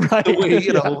terms of You're right. The way,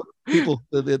 people,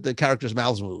 the characters'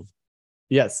 mouths move.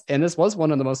 Yes. And this was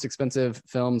one of the most expensive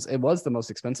films. It was the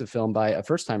most expensive film by a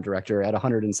first-time director at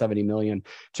 $170 million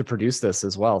to produce this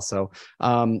as well. So,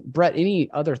 Brett,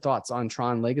 any other thoughts on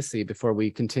Tron Legacy before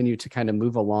we continue to kind of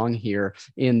move along here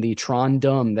in the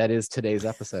Tron-dom that is today's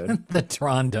episode? The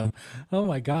Tron-dom. Oh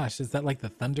my gosh. Is that like the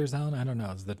Thunder Zone? I don't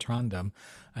know. It's the Tron-dom.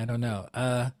 I don't know.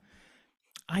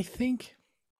 I think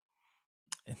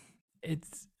it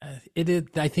is.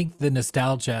 I think the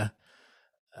nostalgia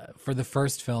for the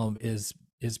first film is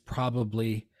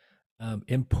probably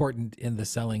important in the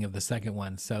selling of the second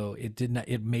one. So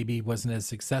it maybe wasn't as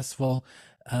successful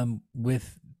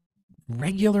with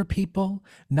regular people,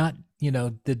 not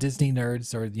the Disney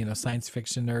nerds or science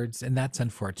fiction nerds, and that's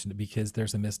unfortunate because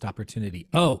there's a missed opportunity.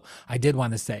 Oh, I did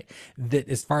want to say that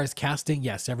as far as casting,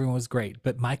 yes, everyone was great,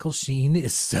 but Michael Sheen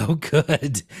is so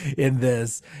good in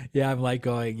this. Yeah, I'm like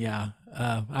going, yeah,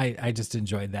 I just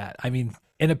enjoyed that. I mean,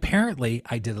 and apparently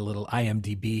I did a little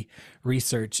IMDb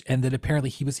research, and that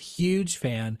apparently he was a huge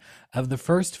fan of the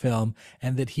first film,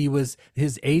 and that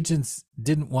his agents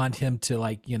didn't want him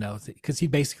to because he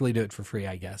basically do it for free,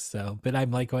 I guess. So, but I'm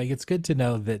like, going, it's good to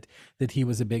know that he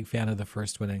was a big fan of the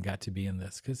first one and got to be in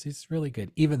this, because he's really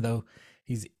good, even though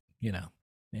he's,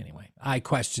 anyway, I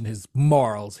question his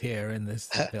morals here in this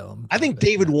film. I think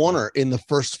David Warner in the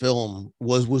first film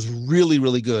was really,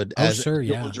 really good as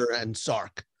Dillinger and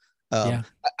Sark.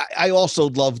 I also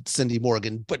loved Cindy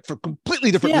Morgan, but for completely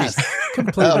different reasons.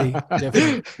 Completely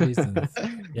different reasons.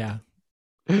 Yeah.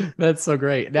 That's so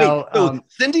great. Now,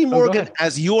 Cindy Morgan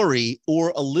as Yori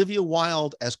or Olivia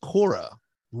Wilde as Cora,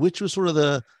 which was sort of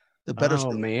the better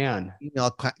female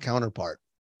counterpart?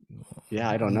 Yeah,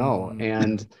 I don't know.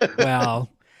 And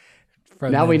well,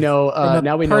 now we know.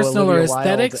 Now we know personal or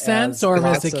aesthetic sense, or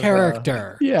as a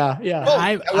character. Yeah. Well,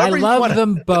 I love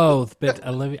them both, but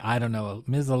Olivia, I don't know.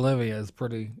 Ms. Olivia is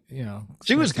pretty.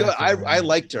 She was good. I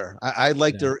liked her. I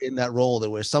liked her in that role.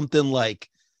 There was something like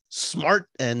smart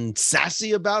and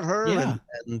sassy about her. Yeah.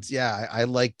 And I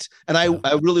liked, and I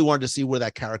really wanted to see where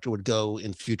that character would go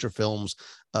in future films,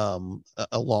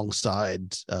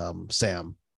 alongside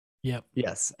Sam. Yep.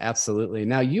 Yes, absolutely.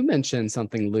 Now, you mentioned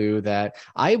something, Lou, that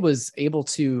I was able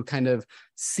to kind of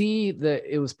see that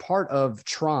it was part of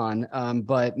Tron,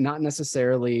 but not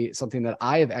necessarily something that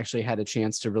I have actually had a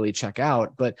chance to really check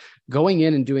out. But going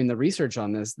in and doing the research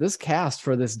on this cast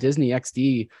for this Disney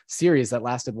XD series that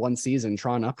lasted one season,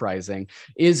 Tron Uprising,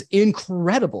 is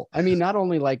incredible. I mean, not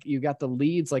only like you got the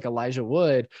leads like Elijah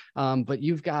Wood, but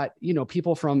you've got,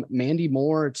 people from Mandy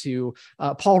Moore to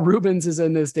Paul Rubens is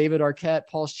in this, David Arquette,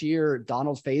 Paul Scheer,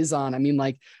 Donald Faison. I mean,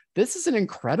 like, this is an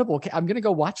incredible. I'm going to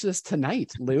go watch this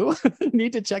tonight, Lou.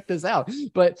 Need to check this out.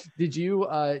 But did you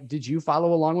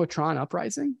follow along with Tron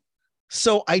Uprising?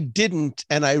 So I didn't,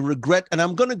 and I regret, and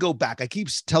I'm going to go back. I keep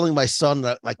telling my son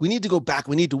that, like, we need to go back.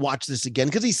 We need to watch this again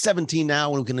because he's 17 now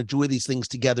and we can enjoy these things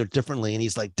together differently. And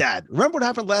he's like, Dad, remember what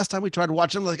happened last time we tried to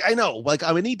watch them? Like, I know, like,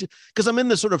 I would need to, because I'm in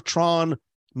this sort of Tron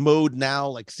mode now,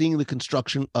 like seeing the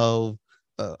construction of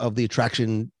the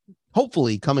attraction,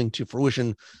 hopefully coming to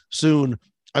fruition soon.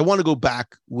 I want to go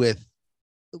back with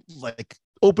like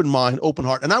open mind, open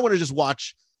heart, and I want to just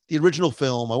watch the original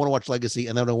film. I want to watch Legacy,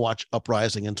 and then I want to watch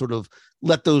Uprising, and sort of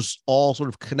let those all sort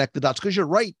of connect the dots. Because you're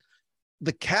right,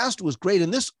 the cast was great,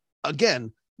 and this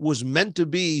again was meant to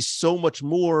be so much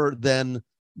more than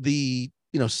the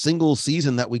single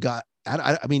season that we got.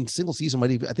 I mean, single season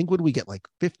might even. I think, what did we get, like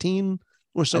 15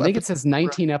 or so? I think it says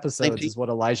 19 episodes 19? is what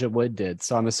Elijah Wood did.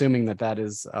 So I'm assuming that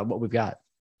is what we've got.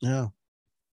 Yeah.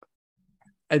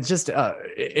 It's just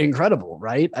incredible,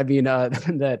 right? I mean,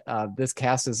 that this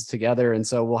cast is together. And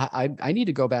so I need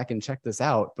to go back and check this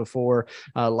out before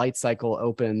Light Cycle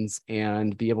opens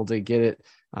and be able to get it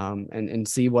and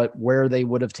see where they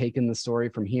would have taken the story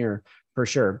from here. For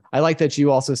sure. I like that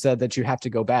you also said that you have to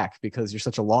go back because you're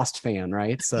such a Lost fan,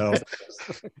 right? So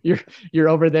you're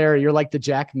over there. You're like the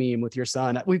Jack meme with your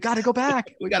son. We've got to go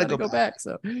back. We got to go back.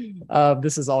 So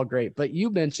this is all great. But you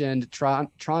mentioned Tron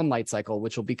Light Cycle,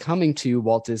 which will be coming to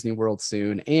Walt Disney World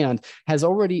soon, and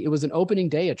it was an opening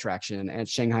day attraction at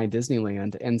Shanghai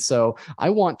Disneyland. And so I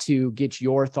want to get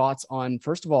your thoughts on,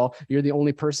 first of all, you're the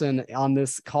only person on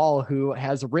this call who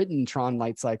has written Tron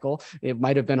Light Cycle. It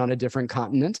might have been on a different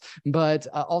continent, but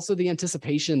also the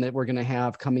anticipation that we're going to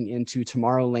have coming into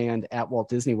Tomorrowland at Walt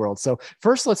Disney World. So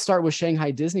first, let's start with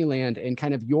Shanghai Disneyland and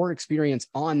kind of your experience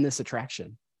on this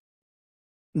attraction.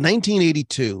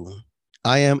 1982.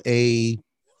 I am a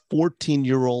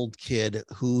 14-year-old kid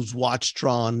who's watched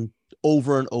Tron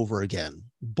over and over again.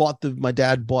 My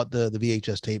dad bought the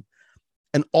VHS tape,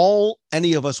 and all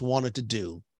any of us wanted to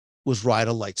do was ride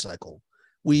a light cycle.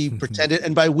 We pretended,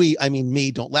 and by we, I mean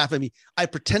me, don't laugh at me. I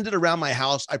pretended around my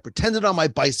house. I pretended on my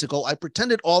bicycle. I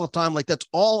pretended all the time. Like, that's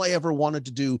all I ever wanted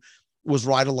to do was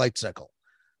ride a light cycle.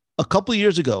 A couple of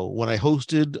years ago, when I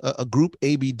hosted a group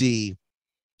ABD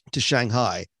to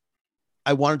Shanghai,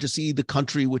 I wanted to see the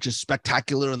country, which is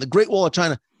spectacular, and the Great Wall of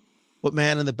China. But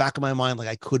man, in the back of my mind, like,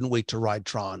 I couldn't wait to ride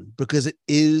Tron because it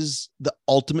is the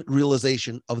ultimate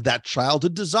realization of that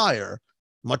childhood desire.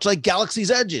 Much like Galaxy's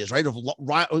Edge is, right?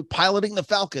 Of piloting the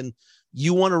Falcon,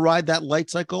 you want to ride that light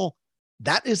cycle.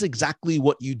 That is exactly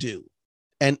what you do.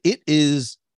 And it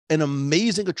is an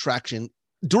amazing attraction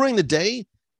during the day,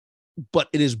 but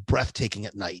it is breathtaking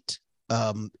at night.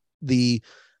 The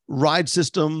ride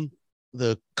system,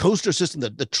 the coaster system,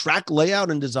 the track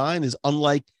layout and design is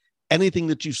unlike anything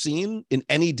that you've seen in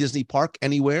any Disney park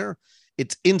anywhere.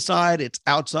 It's inside, it's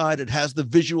outside, it has the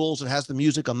visuals, it has the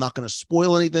music. I'm not going to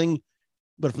spoil anything.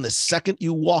 But from the second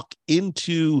you walk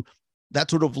into that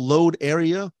sort of load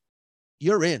area,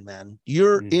 you're in, man.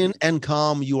 You're in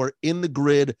NCOM. You are in the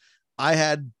grid.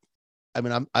 I'm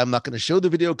not going to show the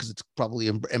video because it's probably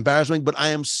embarrassing, but I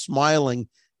am smiling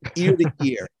ear to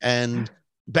ear. And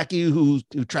Becky, who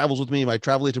travels with me, my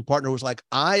travel agent partner, was like,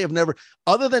 I have never,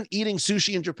 other than eating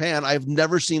sushi in Japan, I've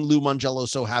never seen Lou Mangello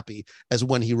so happy as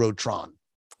when he rode Tron.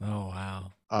 Oh,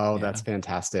 wow. Oh, yeah. That's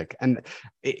fantastic. And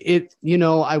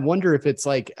I wonder if it's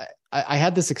like, I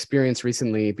had this experience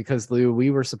recently because, Lou, we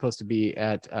were supposed to be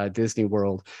at Disney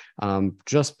World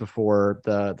just before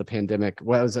the pandemic.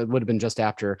 Well, it would have been just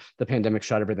after the pandemic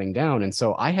shut everything down. And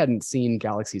so I hadn't seen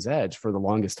Galaxy's Edge for the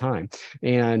longest time.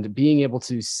 And being able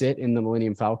to sit in the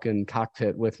Millennium Falcon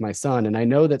cockpit with my son, and I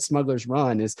know that Smuggler's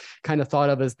Run is kind of thought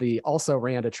of as the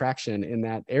also-ran attraction in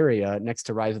that area next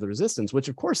to Rise of the Resistance, which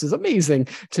of course is amazing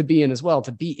to be in as well,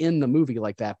 to be in the movie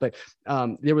like that. But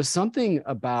there was something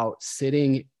about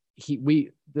sitting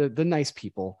the nice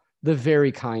people, the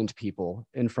very kind people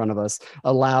in front of us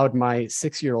allowed my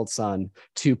 6-year-old son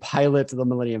to pilot the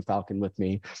Millennium Falcon with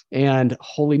me. And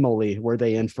holy moly, were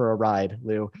they in for a ride,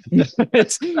 Lou.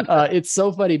 It's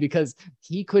so funny because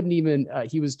he couldn't even,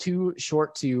 he was too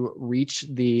short to reach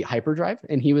the hyperdrive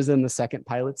and he was in the second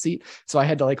pilot seat. So I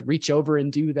had to like reach over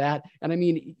and do that. And I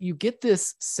mean, you get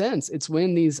this sense, it's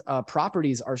when these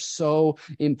properties are so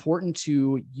important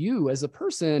to you as a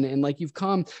person and like you've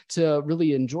come to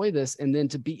really enjoy this and then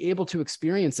to be able to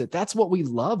experience it. That's what we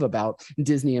love about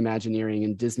Disney Imagineering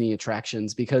and Disney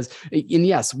attractions because, and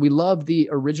yes, we love the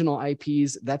original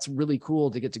IPs. That's really cool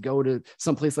to get to go to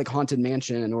someplace like Haunted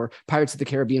Mansion or Pirates of the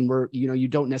Caribbean where, you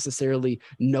don't necessarily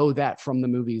know that from the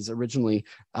movies originally.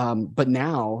 But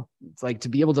now it's like to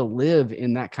be able to live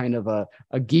in that kind of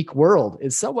a geek world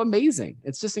is so amazing.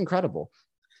 It's just incredible.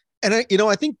 And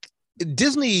I think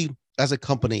Disney as a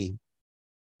company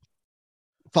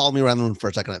follow me around the room for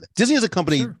a second. Disney as a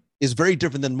company Sure. is very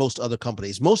different than most other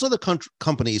companies. Most other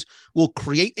companies will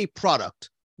create a product.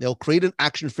 They'll create an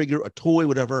action figure, a toy,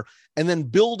 whatever, and then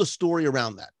build a story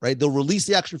around that, right? They'll release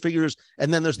the action figures,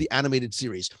 and then there's the animated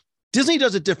series. Disney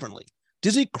does it differently.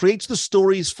 Disney creates the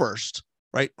stories first,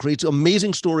 right? Creates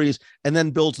amazing stories, and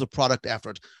then builds the product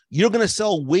afterwards. You're going to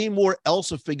sell way more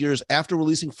Elsa figures after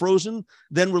releasing Frozen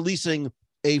than releasing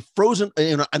a Frozen,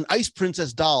 an Ice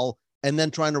Princess doll, and then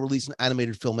trying to release an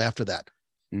animated film after that.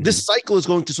 Mm-hmm. This cycle is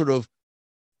going to sort of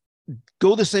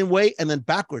go the same way and then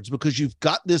backwards, because you've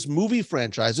got this movie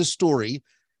franchise, this story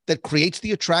that creates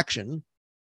the attraction.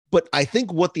 But I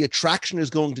think what the attraction is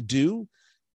going to do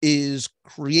is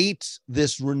create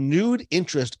this renewed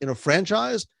interest in a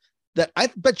franchise that I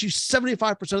bet you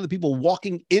 75% of the people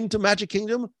walking into Magic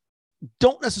Kingdom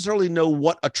don't necessarily know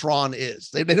what a Tron is.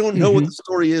 They don't know what the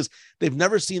story is. They've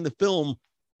never seen the film,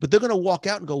 but they're going to walk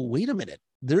out and go, wait a minute,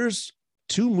 there's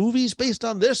 2 movies based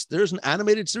on this. There's an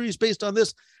animated series based on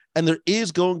this. And there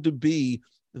is going to be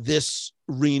this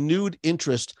renewed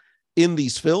interest in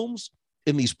these films,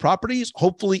 in these properties,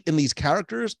 hopefully in these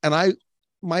characters. And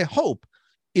my hope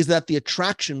is that the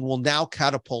attraction will now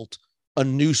catapult a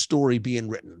new story being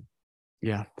written.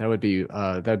 Yeah, that'd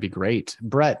be great.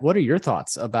 Brett, what are your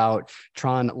thoughts about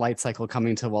Tron Light Cycle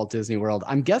coming to Walt Disney World?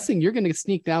 I'm guessing you're going to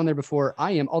sneak down there before I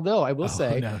am, although I will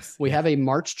say we have a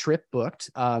March trip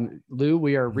booked. Lou,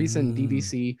 we are recent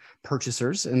DVC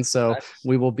purchasers, and so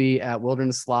we will be at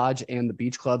Wilderness Lodge and the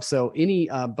Beach Club. So any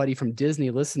buddy from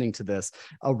Disney listening to this,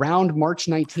 around March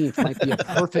 19th might be a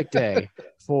perfect day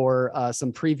for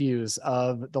some previews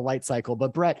of the Light Cycle.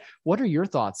 But Brett, what are your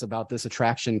thoughts about this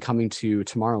attraction coming to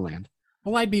Tomorrowland?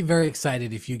 Well, I'd be very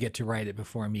excited if you get to write it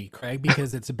before me, Craig,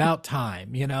 because it's about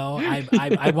time. I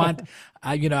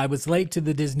was late to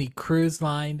the Disney Cruise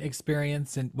Line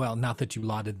experience, and well, not that you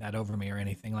lauded that over me or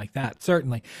anything like that,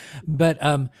 certainly, but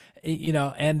and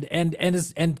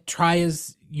try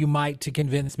as you might to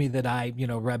convince me that I,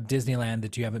 rub Disneyland,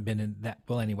 that you haven't been in that.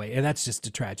 Well, anyway, and that's just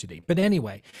a tragedy. But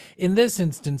anyway, in this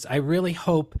instance, I really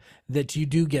hope that you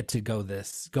do get to go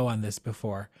on this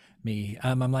before me.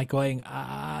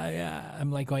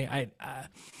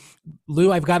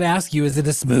 Lou, I've got to ask you, is it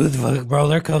a smooth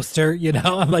roller coaster?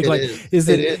 I'm like, is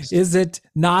it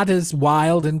not as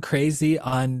wild and crazy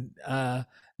on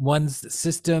one's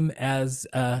system as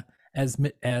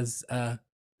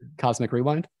Cosmic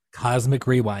Rewind? Cosmic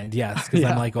Rewind, yes. Because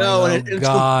I'm like,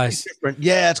 gosh,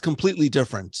 yeah, it's completely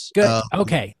different. Good.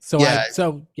 Okay, so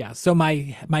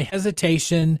my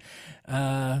hesitation.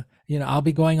 I'll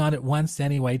be going on it once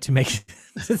anyway to make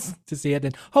to see it,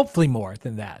 and hopefully more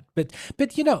than that. But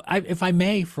if I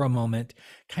may for a moment,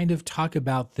 kind of talk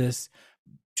about this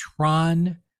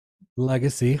Tron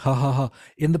legacy,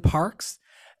 in the parks.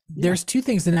 Yeah. There's 2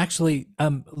 things, and actually,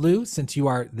 Lou, since you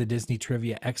are the Disney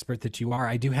trivia expert that you are,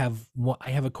 I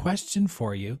have a question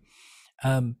for you.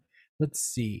 Let's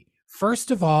see. First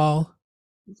of all,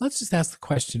 let's just ask the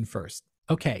question first.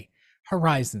 Okay,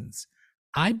 Horizons.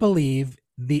 I believe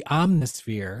the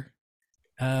Omnisphere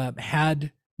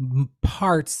had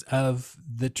parts of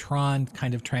the Tron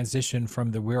kind of transition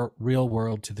from the real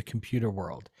world to the computer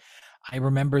world. I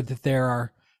remember that there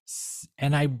are,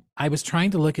 and I was trying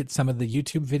to look at some of the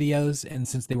YouTube videos, and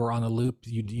since they were on a loop,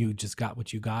 you just got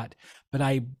what you got. But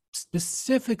I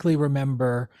specifically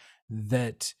remember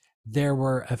that there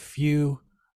were a few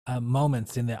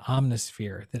moments in the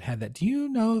Omnisphere that had that. Do you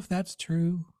know if that's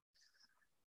true?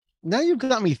 Now you've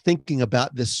got me thinking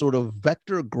about this sort of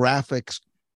vector graphics,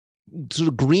 sort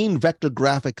of green vector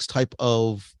graphics type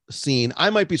of scene.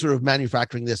 I might be sort of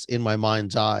manufacturing this in my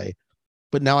mind's eye,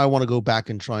 but now I want to go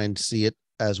back and try and see it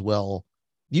as well.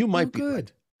 You might be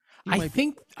good.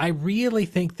 I really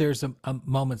think there's a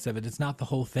moments of it. It's not the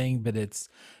whole thing, but it's,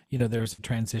 there's a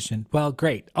transition. Well,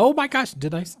 great. Oh my gosh.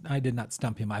 I did not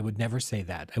stump him. I would never say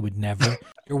that. I would never.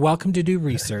 You're welcome to do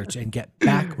research and get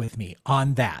back with me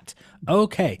on that.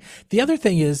 Okay. The other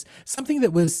thing is something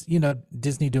that was,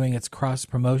 Disney doing its cross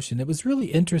promotion. It was really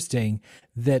interesting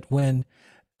that when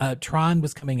Tron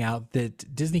was coming out,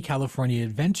 that Disney California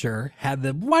Adventure had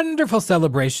the wonderful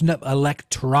celebration of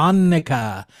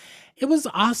Electronica. It was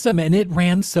awesome, and it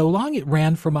ran so long. It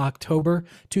ran from October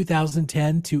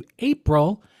 2010 to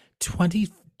April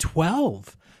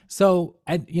 2012. So,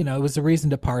 it was a reason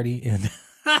to party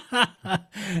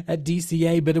at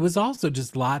DCA, but it was also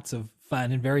just lots of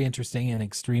fun and very interesting and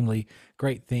extremely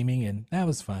great theming, and that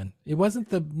was fun. It wasn't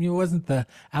the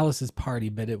Alice's party,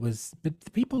 but the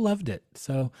people loved it.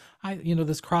 So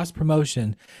this cross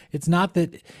promotion. It's not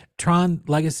that Tron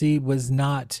Legacy was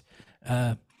not.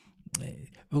 The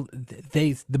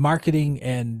marketing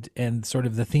and sort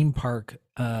of the theme park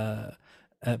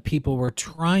people were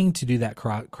trying to do that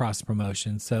cross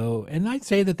promotion. So, and I'd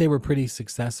say that they were pretty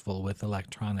successful with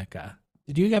Electronica.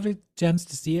 Did you have a chance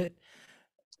to see it?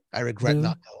 I regret Lou?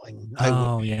 not going.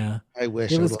 Oh yeah, I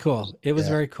wish it I was would've- cool. It was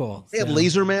yeah. very cool. They had So,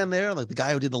 Laser Man there, like the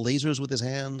guy who did the lasers with his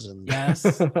hands, and yes,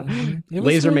 mhm. It was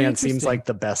Laser really Man seems interesting. like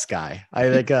the best guy. I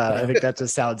think that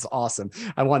just sounds awesome.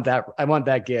 I want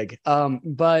that gig.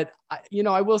 But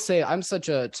I will say I'm such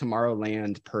a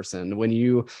Tomorrowland person.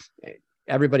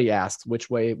 Everybody asks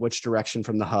which direction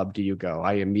from the hub do you go?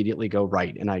 I immediately go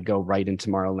right, and I go right in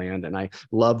Tomorrowland, and I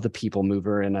love the People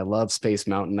Mover, and I love Space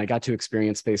Mountain. I got to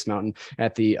experience Space Mountain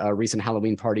at the recent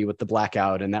Halloween party with the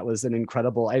blackout, and that was an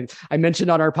incredible. I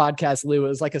mentioned on our podcast, Lou, it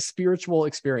was like a spiritual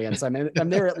experience. I'm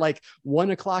there at like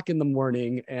 1:00 in the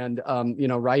morning, and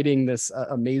riding this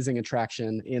amazing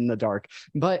attraction in the dark.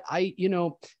 But I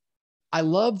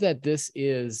love that this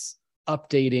is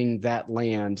updating that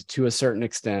land to a certain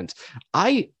extent.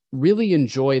 I really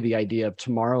enjoy the idea of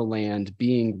Tomorrowland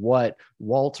being what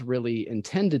Walt really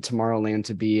intended Tomorrowland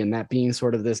to be, and that being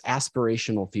sort of this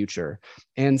aspirational future.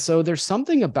 And so there's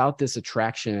something about this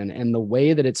attraction and the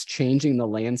way that it's changing the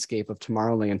landscape of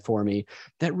Tomorrowland for me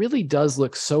that really does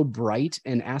look so bright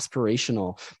and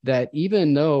aspirational, that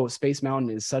even though Space Mountain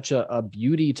is such a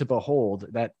beauty to behold,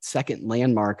 that second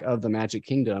landmark of the Magic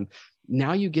Kingdom,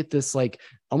 now you get this like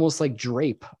almost like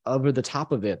drape over the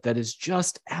top of it that is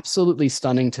just absolutely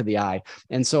stunning to the eye.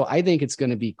 And so I think it's going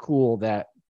to be cool that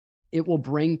it will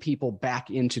bring people back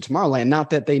into Tomorrowland. Not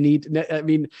that they need, I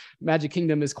mean, Magic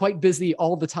Kingdom is quite busy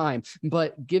all the time,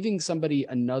 but giving somebody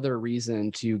another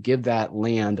reason to give that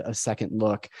land a second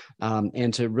look,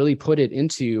 and to really put it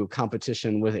into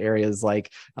competition with areas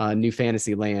like New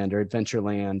Fantasyland or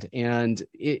Adventureland. And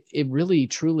it really,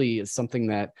 truly is something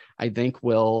that I think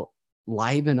will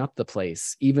liven up the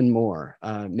place even more,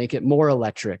 make it more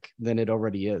electric than it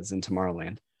already is in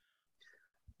Tomorrowland.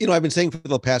 I've been saying for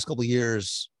the past couple of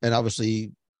years, and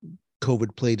obviously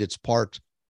COVID played its part,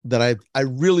 that I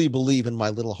really believe in my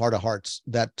little heart of hearts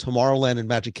that Tomorrowland and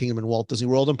Magic Kingdom and Walt Disney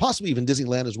World, and possibly even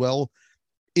Disneyland as well,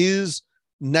 is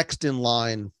next in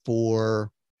line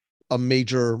for a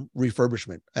major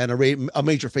refurbishment and a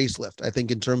major facelift. I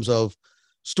think in terms of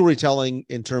storytelling,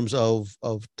 in terms of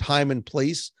time and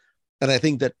place. And I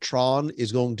think that Tron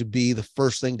is going to be the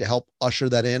first thing to help usher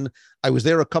that in. I was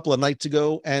there a couple of nights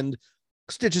ago, and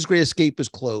Stitch's Great Escape is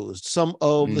closed. Some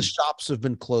of the shops have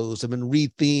been closed, have been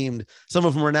rethemed. Some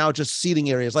of them are now just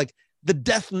seating areas. Like the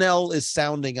death knell is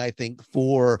sounding, I think,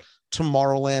 for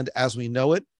Tomorrowland as we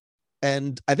know it.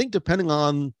 And I think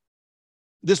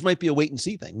this might be a wait and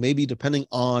see thing. Maybe depending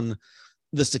on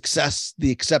the success,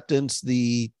 the acceptance,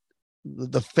 the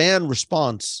fan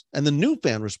response, and the new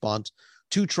fan response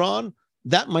to Tron,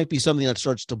 that might be something that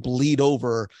starts to bleed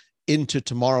over into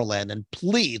Tomorrowland. And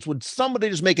please, would somebody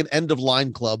just make an end of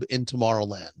line club in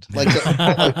Tomorrowland?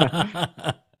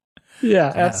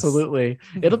 Yeah, Yes. absolutely.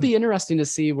 It'll be interesting to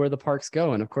see where the parks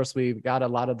go. And of course, we've got a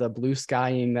lot of the blue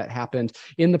skying that happened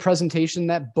in the presentation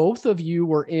that both of you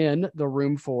were in the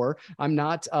room for. I'm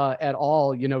not at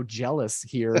all, jealous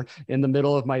here in the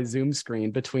middle of my Zoom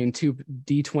screen between two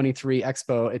D23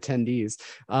 Expo attendees.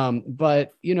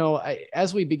 But,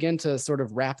 as we begin to sort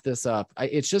of wrap this up,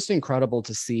 it's just incredible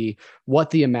to see what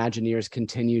the Imagineers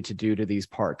continue to do to these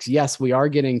parks. Yes, we are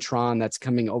getting Tron that's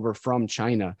coming over from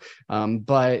China,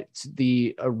 but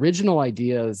the original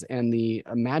ideas and the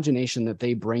imagination that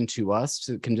they bring to us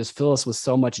can just fill us with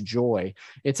so much joy.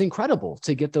 It's incredible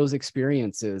to get those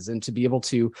experiences and to be able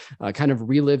to kind of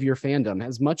relive your fandom.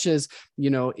 As much as,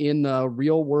 in the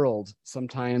real world,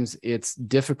 sometimes it's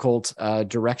difficult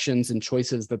directions and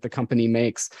choices that the company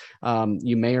makes,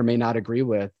 you may or may not agree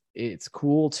with. It's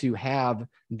cool to have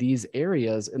these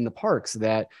areas in the parks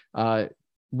that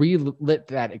relit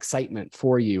that excitement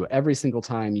for you every single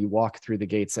time you walk through the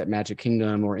gates at Magic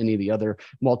Kingdom or any of the other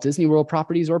Walt Disney World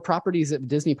properties or properties at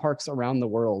Disney parks around the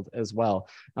world as well.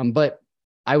 But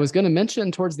I was going to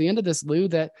mention towards the end of this, Lou,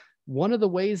 that one of the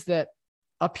ways that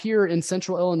up here in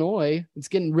Central Illinois, it's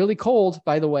getting really cold,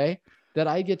 by the way, that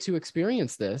I get to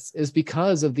experience this is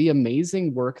because of the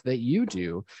amazing work that you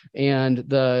do and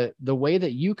the way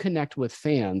that you connect with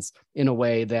fans in a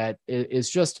way that is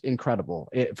just incredible.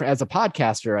 As a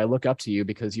podcaster, I look up to you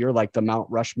because you're like the Mount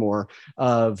Rushmore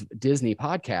of Disney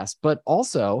podcasts, but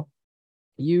also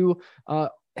you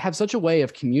have such a way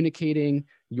of communicating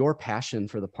your passion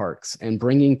for the parks and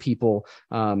bringing people,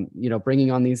 bringing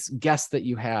on these guests that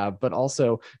you have, but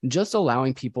also just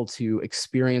allowing people to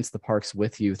experience the parks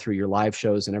with you through your live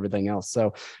shows and everything else.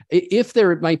 So if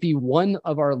there might be one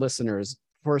of our listeners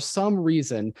for some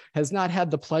reason has not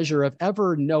had the pleasure of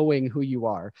ever knowing who you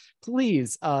are,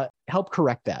 please help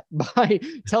correct that by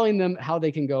telling them how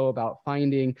they can go about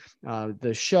finding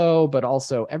the show, but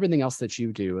also everything else that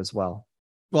you do as well.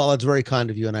 Well, it's very kind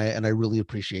of you, and I really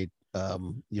appreciate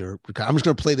your. I'm just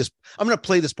going to play this. I'm going to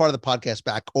play this part of the podcast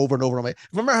back over and over. If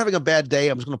I'm having a bad day,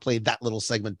 I'm just going to play that little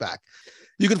segment back.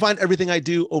 You can find everything I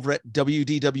do over at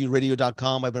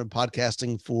wdwradio.com. I've been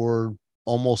podcasting for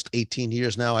almost 18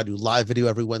 years now. I do live video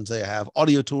every Wednesday. I have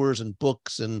audio tours and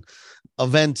books and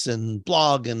events and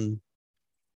blog and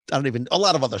a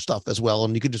lot of other stuff as well.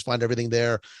 And you can just find everything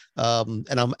there. And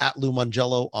I'm at Lou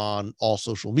Mongello on all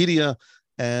social media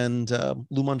and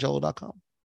LouMongello.com.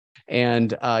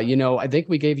 And, I think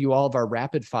we gave you all of our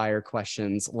rapid fire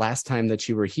questions last time that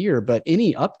you were here, but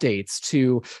any updates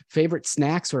to favorite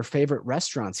snacks or favorite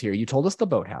restaurants here? You told us the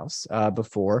Boathouse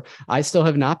before. I still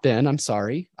have not been. I'm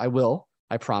sorry. I will.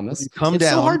 I promise. Come it's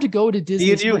down. So hard to go to Disney.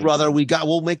 Me and you, brother.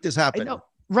 We'll make this happen. I know.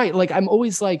 Right. Like I'm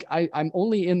always like, I'm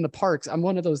only in the parks. I'm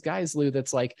one of those guys, Lou,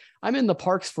 that's like, I'm in the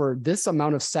parks for this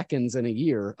amount of seconds in a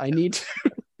year.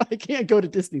 I can't go to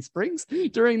Disney Springs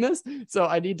during this. So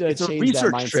I need to change a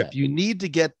research that mindset. trip. You need to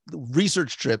get the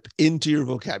research trip into your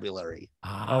vocabulary.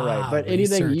 All right. But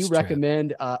anything you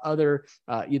recommend, other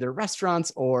either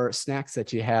restaurants or snacks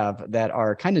that you have that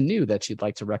are kind of new that you'd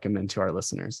like to recommend to our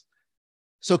listeners?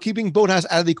 So keeping Boathouse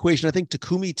out of the equation, I think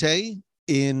Takumi Te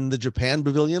in the Japan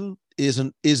Pavilion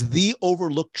is the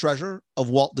overlooked treasure of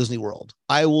Walt Disney World.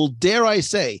 I will dare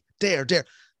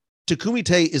Takumi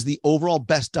Te is the overall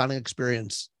best dining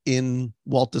experience in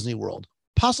Walt Disney World,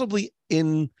 possibly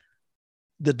in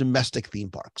the domestic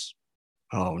theme parks.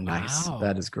 Oh, nice. Wow.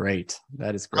 That is great.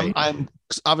 I'm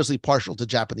obviously partial to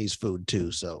Japanese food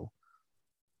too. So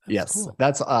yes, cool.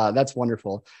 That's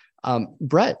wonderful.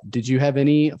 Brett, did you have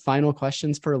any final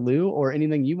questions for Lou or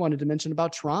anything you wanted to mention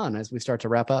about Tron as we start to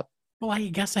wrap up? Well, I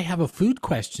guess I have a food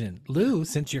question. Lou,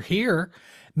 since you're here,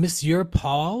 Monsieur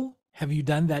Paul, have you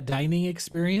done that dining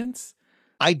experience?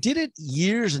 I did it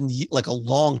years and like a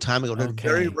long time ago. When it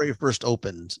very, very first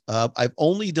opened. I've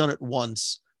only done it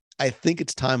once. I think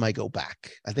it's time I go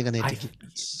back. I think I need to.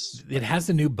 It has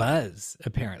a new buzz,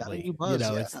 apparently. New buzz,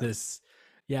 It's this.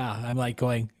 Yeah, I'm like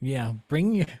going. Yeah,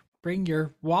 bring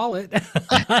your wallet,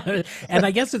 and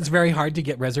I guess it's very hard to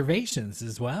get reservations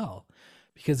as well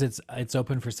because it's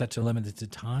open for such a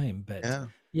limited time. But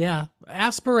yeah,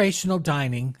 aspirational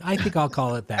dining. I think I'll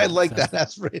call it that. I like that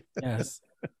aspiration. Yes.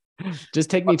 Just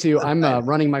take me to, I'm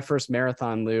running my first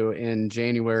marathon, Lou, in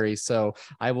January. So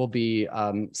I will be,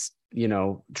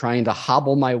 trying to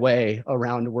hobble my way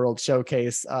around World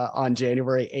Showcase on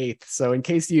January 8th. So in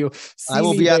case you see I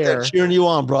will be out there cheering you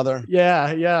on, brother.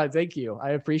 Yeah. Thank you.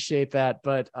 I appreciate that.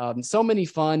 But so many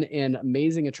fun and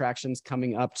amazing attractions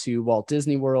coming up to Walt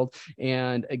Disney World.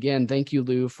 And again, thank you,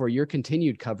 Lou, for your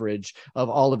continued coverage of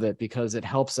all of it, because it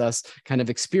helps us kind of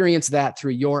experience that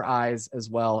through your eyes as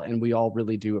well. And we all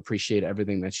really do appreciate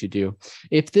everything that you do.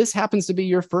 If this happens to be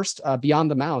your first Beyond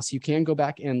the Mouse, you can go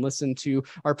back and listen to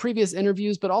our previous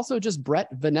interviews, but also just Brett,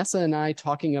 Vanessa, and I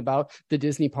talking about the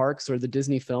Disney parks or the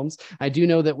Disney films. I do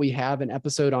know that we have an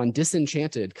episode on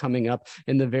Disenchanted coming up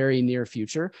in the very near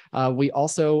future. We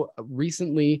also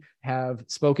recently have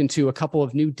spoken to a couple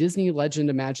of new Disney Legend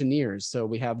Imagineers. So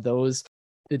we have the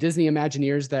Disney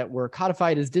Imagineers that were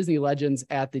codified as Disney Legends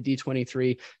at the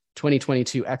D23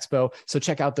 2022 Expo. So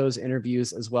check out those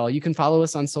interviews as well. You can follow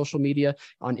us on social media.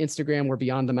 On Instagram, we're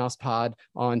Beyond the Mouse Pod.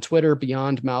 On Twitter,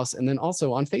 Beyond Mouse. And then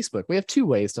also on Facebook. We have two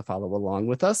ways to follow along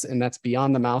with us, and that's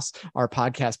Beyond the Mouse, our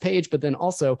podcast page, but then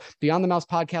also Beyond the Mouse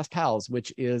Podcast Pals,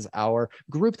 which is our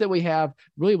group that we have.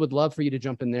 Really would love for you to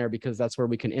jump in there because that's where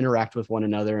we can interact with one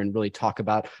another and really talk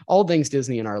about all things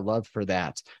Disney and our love for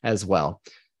that as well.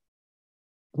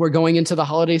 We're going into the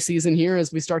holiday season here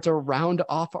as we start to round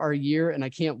off our year, and I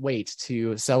can't wait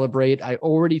to celebrate. I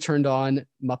already turned on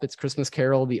Muppets Christmas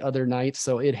Carol the other night,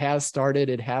 so it has started,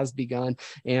 it has begun,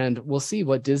 and we'll see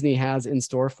what Disney has in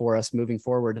store for us moving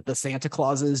forward. The Santa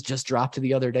Clauses just dropped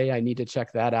the other day. I need to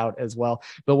check that out as well,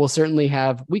 but we'll certainly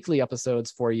have weekly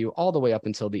episodes for you all the way up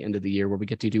until the end of the year where we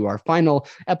get to do our final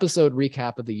episode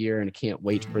recap of the year, and I can't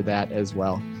wait for that as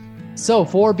well. So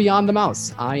for Beyond the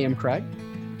Mouse, I am Craig.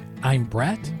 I'm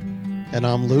Brett. And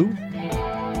I'm Lou.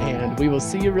 And we will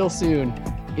see you real soon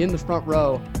in the front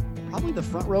row. Probably the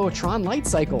front row of Tron Light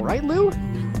Cycle, right, Lou?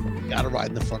 Gotta ride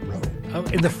in the front row. Oh,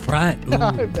 in the front.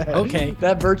 Ooh, okay.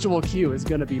 That virtual queue is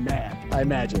going to be mad, I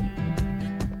imagine.